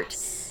introvert,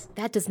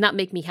 that does not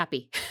make me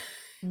happy.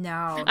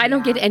 No. I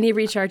don't get any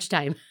recharge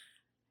time.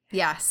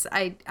 Yes.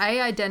 I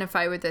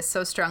identify with this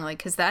so strongly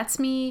because that's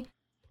me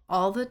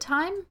all the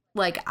time.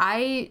 Like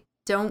I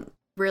don't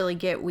really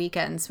get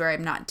weekends where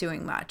I'm not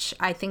doing much.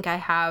 I think I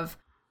have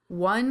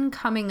one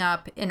coming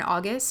up in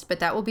August, but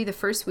that will be the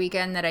first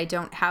weekend that I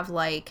don't have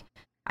I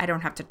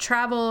don't have to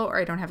travel or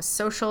I don't have a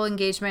social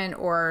engagement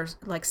or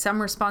like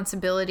some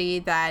responsibility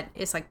that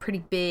is like pretty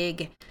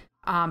big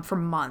for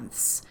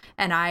months.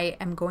 And I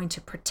am going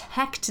to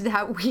protect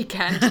that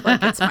weekend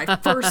like it's my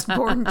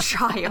firstborn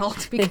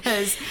child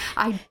because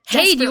I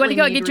hey, do you want to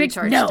go get drinks?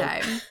 No,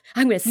 time.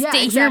 I'm going to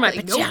stay here in my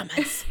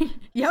pajamas.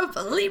 Yep,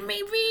 leave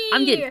me be.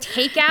 I'm getting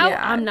takeout.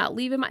 Yeah. I'm not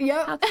leaving my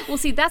house. Well,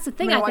 see, that's the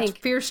thing. I think watch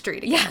Fear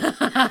Street again.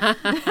 Yeah.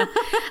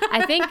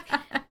 I think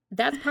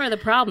that's part of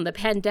the problem. The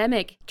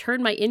pandemic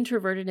turned my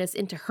introvertedness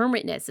into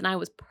hermitness, and I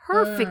was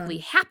perfectly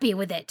happy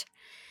with it.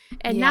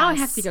 And now I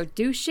have to go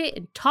do shit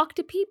and talk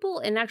to people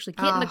and actually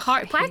get in the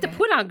car. If I have to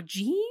put on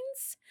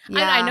jeans,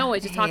 I know I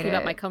was just talking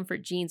about my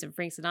comfort jeans and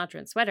Frank Sinatra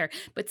and sweater,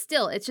 but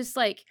still, it's just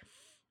like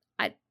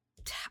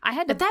I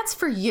had to. But that's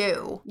for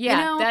you. Yeah,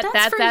 you know,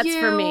 that's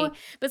for me.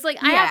 But it's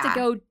like I have to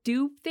go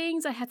do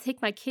things. I have to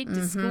take my kid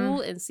to school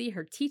and see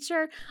her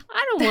teacher.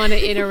 I don't want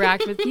to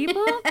interact with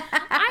people.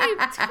 I'm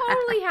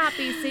totally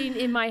happy sitting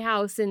in my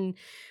house and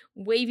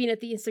waving at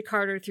the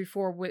Instacarter through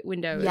 4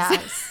 windows.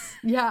 Yes.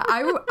 Yeah,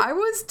 I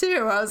was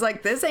too. I was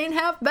like, this ain't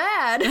half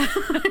bad.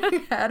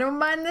 I don't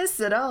mind this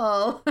at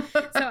all.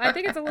 So I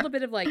think it's a little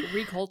bit of like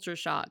reculture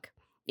shock.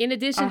 In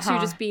addition to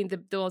just being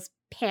the most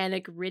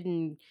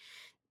panic-ridden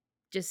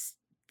just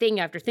thing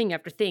after thing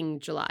after thing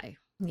July.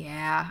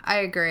 Yeah, I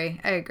agree.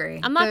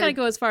 I'm not going to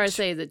go as far as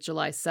say that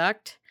July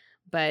sucked,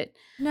 but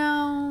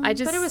no, but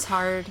it was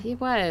hard. It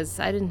was.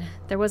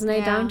 There wasn't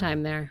any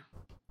downtime there.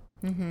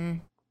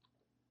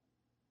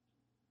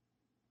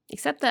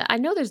 Except that I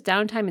know there's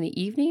downtime in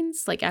the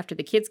evenings, like after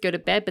the kids go to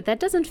bed, but that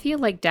doesn't feel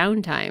like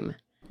downtime.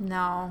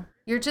 No.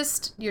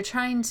 You're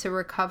trying to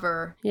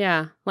recover.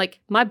 Yeah. Like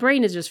my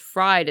brain is just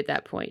fried at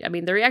that point. I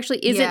mean, there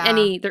actually isn't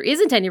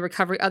any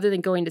recovery other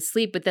than going to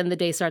sleep, but then the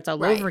day starts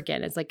all over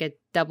again. It's like a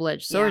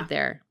double-edged sword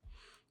there.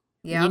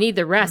 Yeah. You need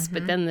the rest,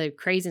 but then the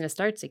craziness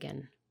starts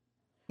again.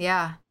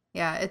 Yeah.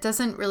 Yeah. It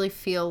doesn't really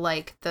feel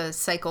like the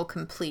cycle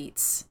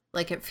completes.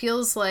 Like it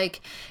feels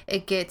like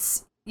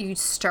you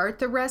start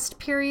the rest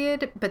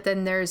period, but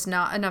then there's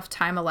not enough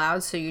time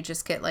allowed. So you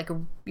just get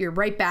you're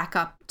right back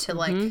up to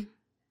like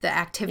the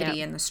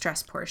activity and the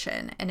stress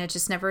portion. And it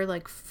just never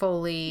like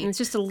fully. And it's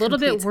just a little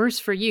bit worse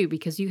for you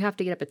because you have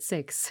to get up at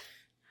 6.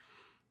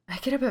 I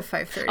get up at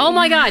 5:30. Oh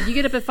my God. You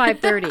get up at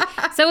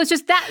 5:30. So it's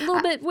just that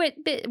little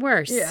bit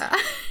worse. Yeah.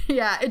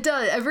 Yeah, it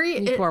does.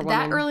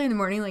 That early in the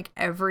morning, like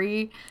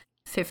every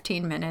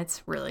 15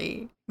 minutes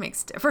really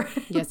makes a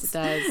difference. Yes, it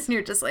does. And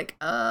you're just like,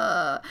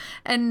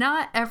 and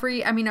not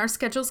our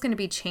schedule's going to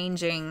be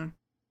changing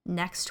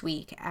next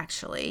week,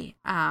 actually.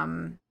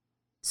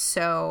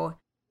 So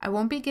I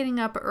won't be getting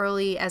up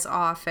early as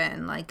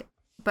often,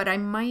 but I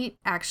might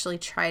actually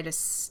try to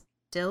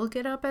still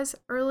get up as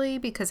early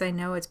because I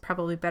know it's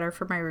probably better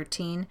for my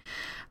routine.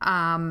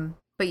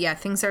 But yeah,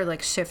 things are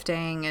like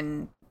shifting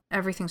and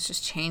everything's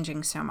just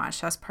changing so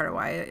much. That's part of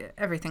why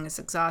everything is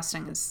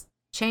exhausting is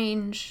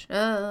change.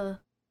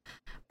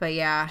 But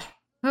yeah,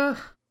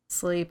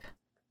 sleep.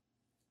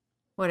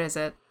 What is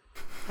it?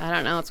 I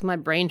don't know. It's when my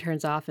brain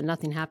turns off and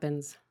nothing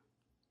happens.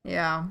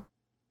 Yeah.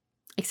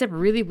 Except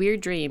really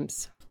weird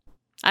dreams.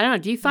 I don't know.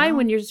 Do you find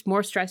when you're just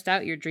more stressed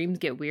out, your dreams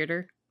get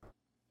weirder?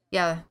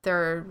 Yeah,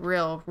 they're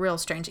real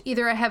strange.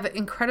 Either I have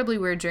incredibly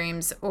weird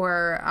dreams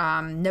or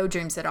no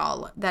dreams at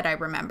all that I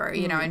remember.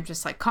 You know, I'm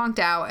just like conked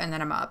out and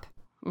then I'm up.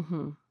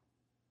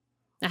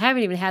 I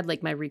haven't even had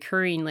like my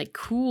recurring like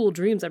cool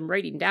dreams I'm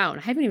writing down.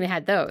 I haven't even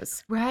had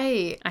those.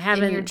 Right. I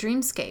haven't. In your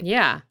dreamscape.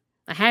 Yeah.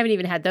 I haven't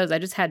even had those. I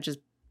just had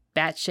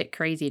batshit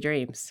crazy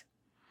dreams.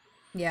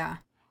 Yeah.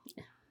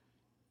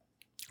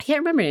 I can't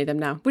remember any of them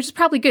now, which is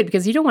probably good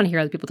because you don't want to hear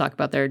other people talk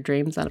about their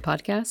dreams on a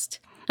podcast.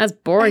 That's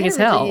boring as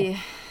hell.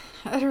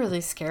 I had a really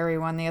scary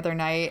one the other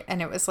night,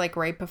 and it was like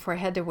right before I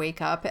had to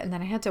wake up, and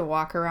then I had to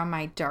walk around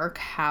my dark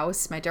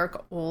house, my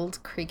dark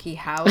old creaky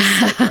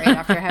house, like right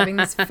after having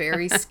this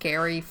very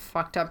scary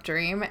fucked up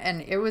dream,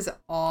 and it was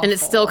awful. And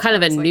it's still kind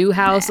of a new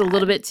house a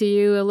little bit to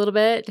you, a little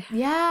bit.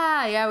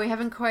 Yeah, we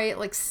haven't quite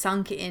like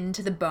sunk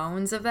into the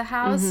bones of the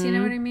house. You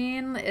know what I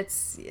mean?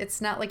 It's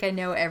not like I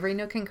know every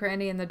nook and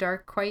cranny in the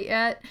dark quite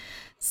yet.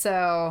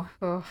 So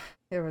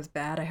it was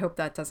bad. I hope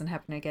that doesn't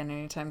happen again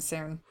anytime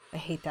soon. I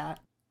hate that.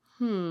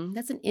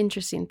 That's an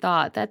interesting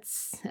thought.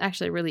 That's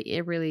actually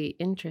really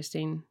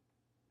interesting.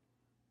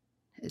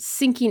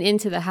 Sinking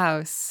into the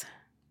house.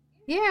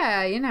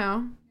 Yeah, you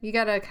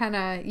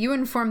gotta you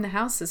inform the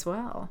house as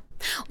well.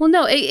 Well,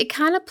 no, it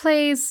kind of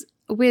plays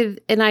with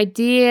an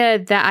idea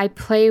that I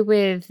play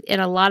with in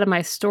a lot of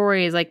my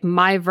stories, like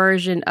my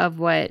version of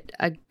what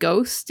a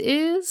ghost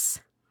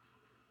is.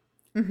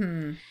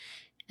 And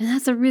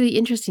that's a really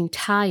interesting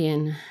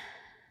tie-in.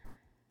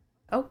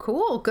 Oh,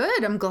 cool.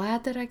 Good. I'm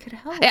glad that I could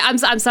help.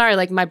 I'm sorry.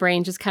 Like my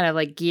brain just kind of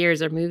like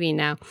gears are moving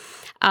now.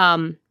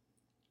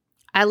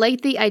 I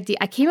like the idea.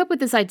 I came up with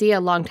this idea a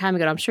long time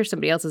ago. I'm sure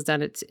somebody else has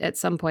done it at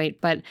some point,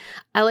 but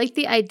I like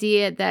the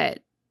idea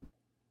that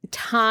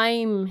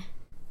time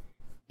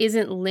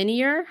isn't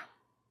linear.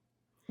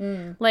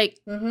 Like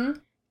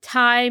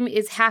time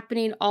is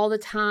happening all the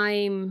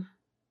time.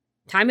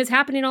 Time is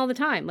happening all the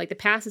time. Like the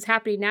past is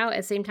happening now at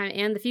the same time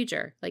and the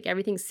future. Like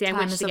everything's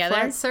sandwiched together.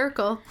 Time is a flat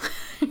circle.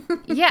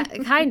 Yeah,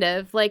 kind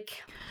of.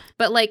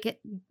 But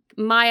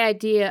my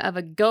idea of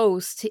a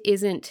ghost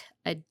isn't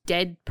a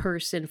dead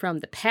person from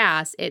the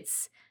past.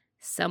 It's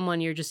someone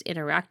you're just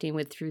interacting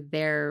with through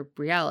their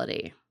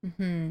reality.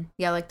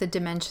 Yeah, like the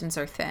dimensions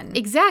are thin.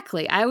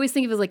 Exactly. I always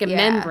think of it as like a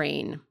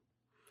membrane.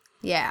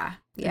 Yeah.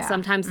 And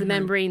sometimes the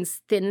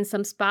membrane's thin in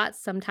some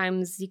spots.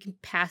 Sometimes you can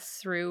pass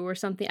through or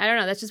something. I don't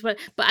know. That's just but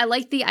I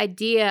like the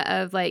idea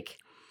of like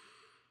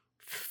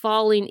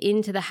falling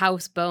into the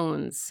house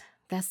bones.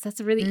 That's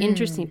a really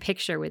interesting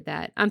picture with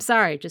that. I'm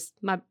sorry, just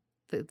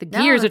the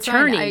gears are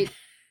turning.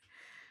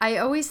 I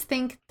always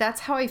think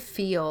that's how I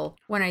feel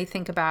when I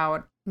think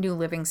about new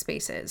living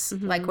spaces.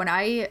 Like when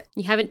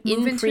you haven't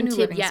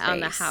imprinted yet on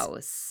the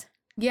house.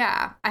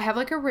 Yeah, I have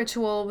like a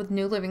ritual with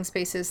new living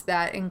spaces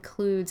that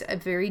includes a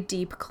very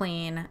deep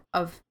clean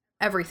of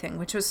everything,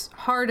 which was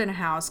hard in a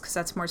house because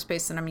that's more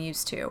space than I'm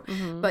used to.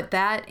 But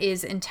that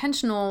is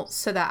intentional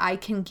so that I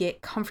can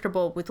get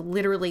comfortable with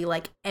literally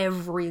like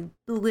every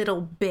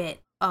little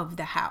bit of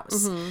the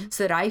house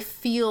so that I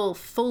feel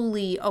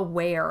fully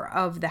aware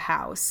of the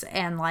house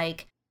and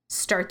like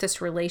start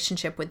this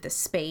relationship with the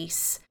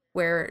space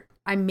where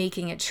I'm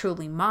making it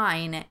truly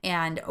mine.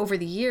 And over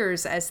the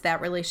years, as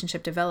that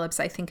relationship develops,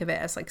 I think of it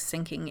as like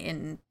sinking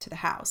into the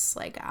house.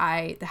 Like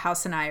the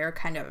house and I are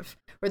kind of,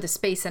 or the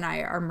space and I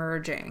are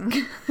merging.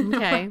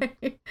 Okay.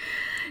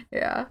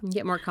 Yeah. You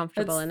get more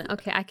comfortable in it.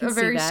 Okay, I can see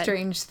that. A very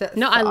strange thought.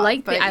 No, I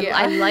like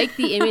I like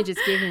the image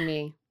it's giving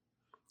me.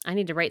 I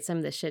need to write some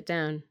of this shit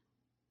down.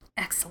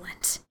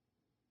 Excellent.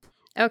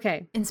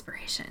 Okay.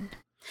 Inspiration.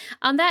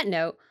 On that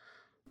note,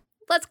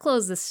 let's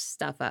close this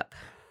stuff up.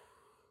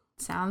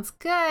 Sounds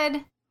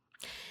good.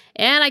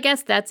 And I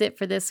guess that's it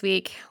for this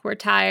week. We're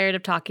tired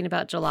of talking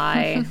about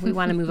July. We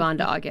want to move on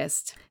to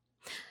August.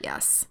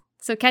 Yes.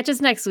 So catch us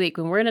next week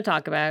when we're going to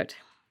talk about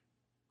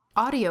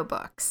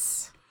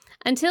audiobooks.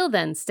 Until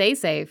then, stay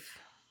safe.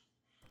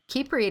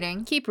 Keep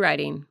reading. Keep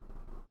writing.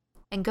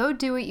 And go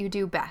do what you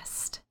do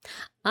best.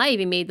 I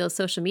even made those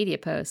social media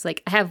posts.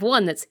 Like I have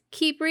one that's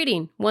keep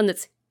reading, one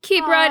that's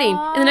keep writing,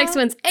 and the next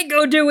one's and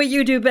go do what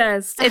you do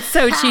best. It's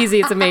so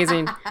cheesy. It's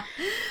amazing.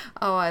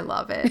 Oh, I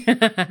love it.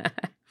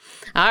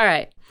 All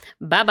right.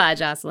 Bye-bye,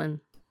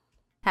 Jocelyn.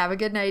 Have a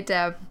good night,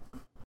 Deb.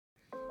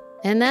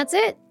 And that's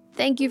it.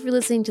 Thank you for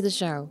listening to the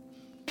show.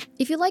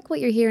 If you like what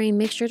you're hearing,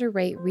 make sure to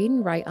rate Read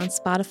and Write on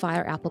Spotify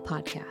or Apple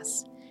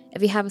Podcasts.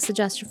 If you have a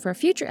suggestion for a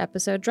future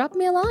episode, drop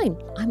me a line.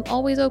 I'm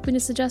always open to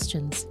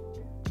suggestions.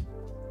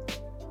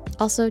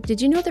 Also, did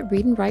you know that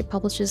Read and Write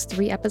publishes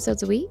 3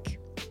 episodes a week?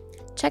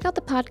 Check out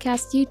the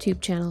podcast's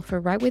YouTube channel for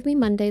Write With Me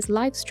Mondays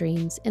live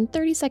streams and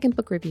 30-second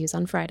book reviews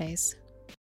on Fridays.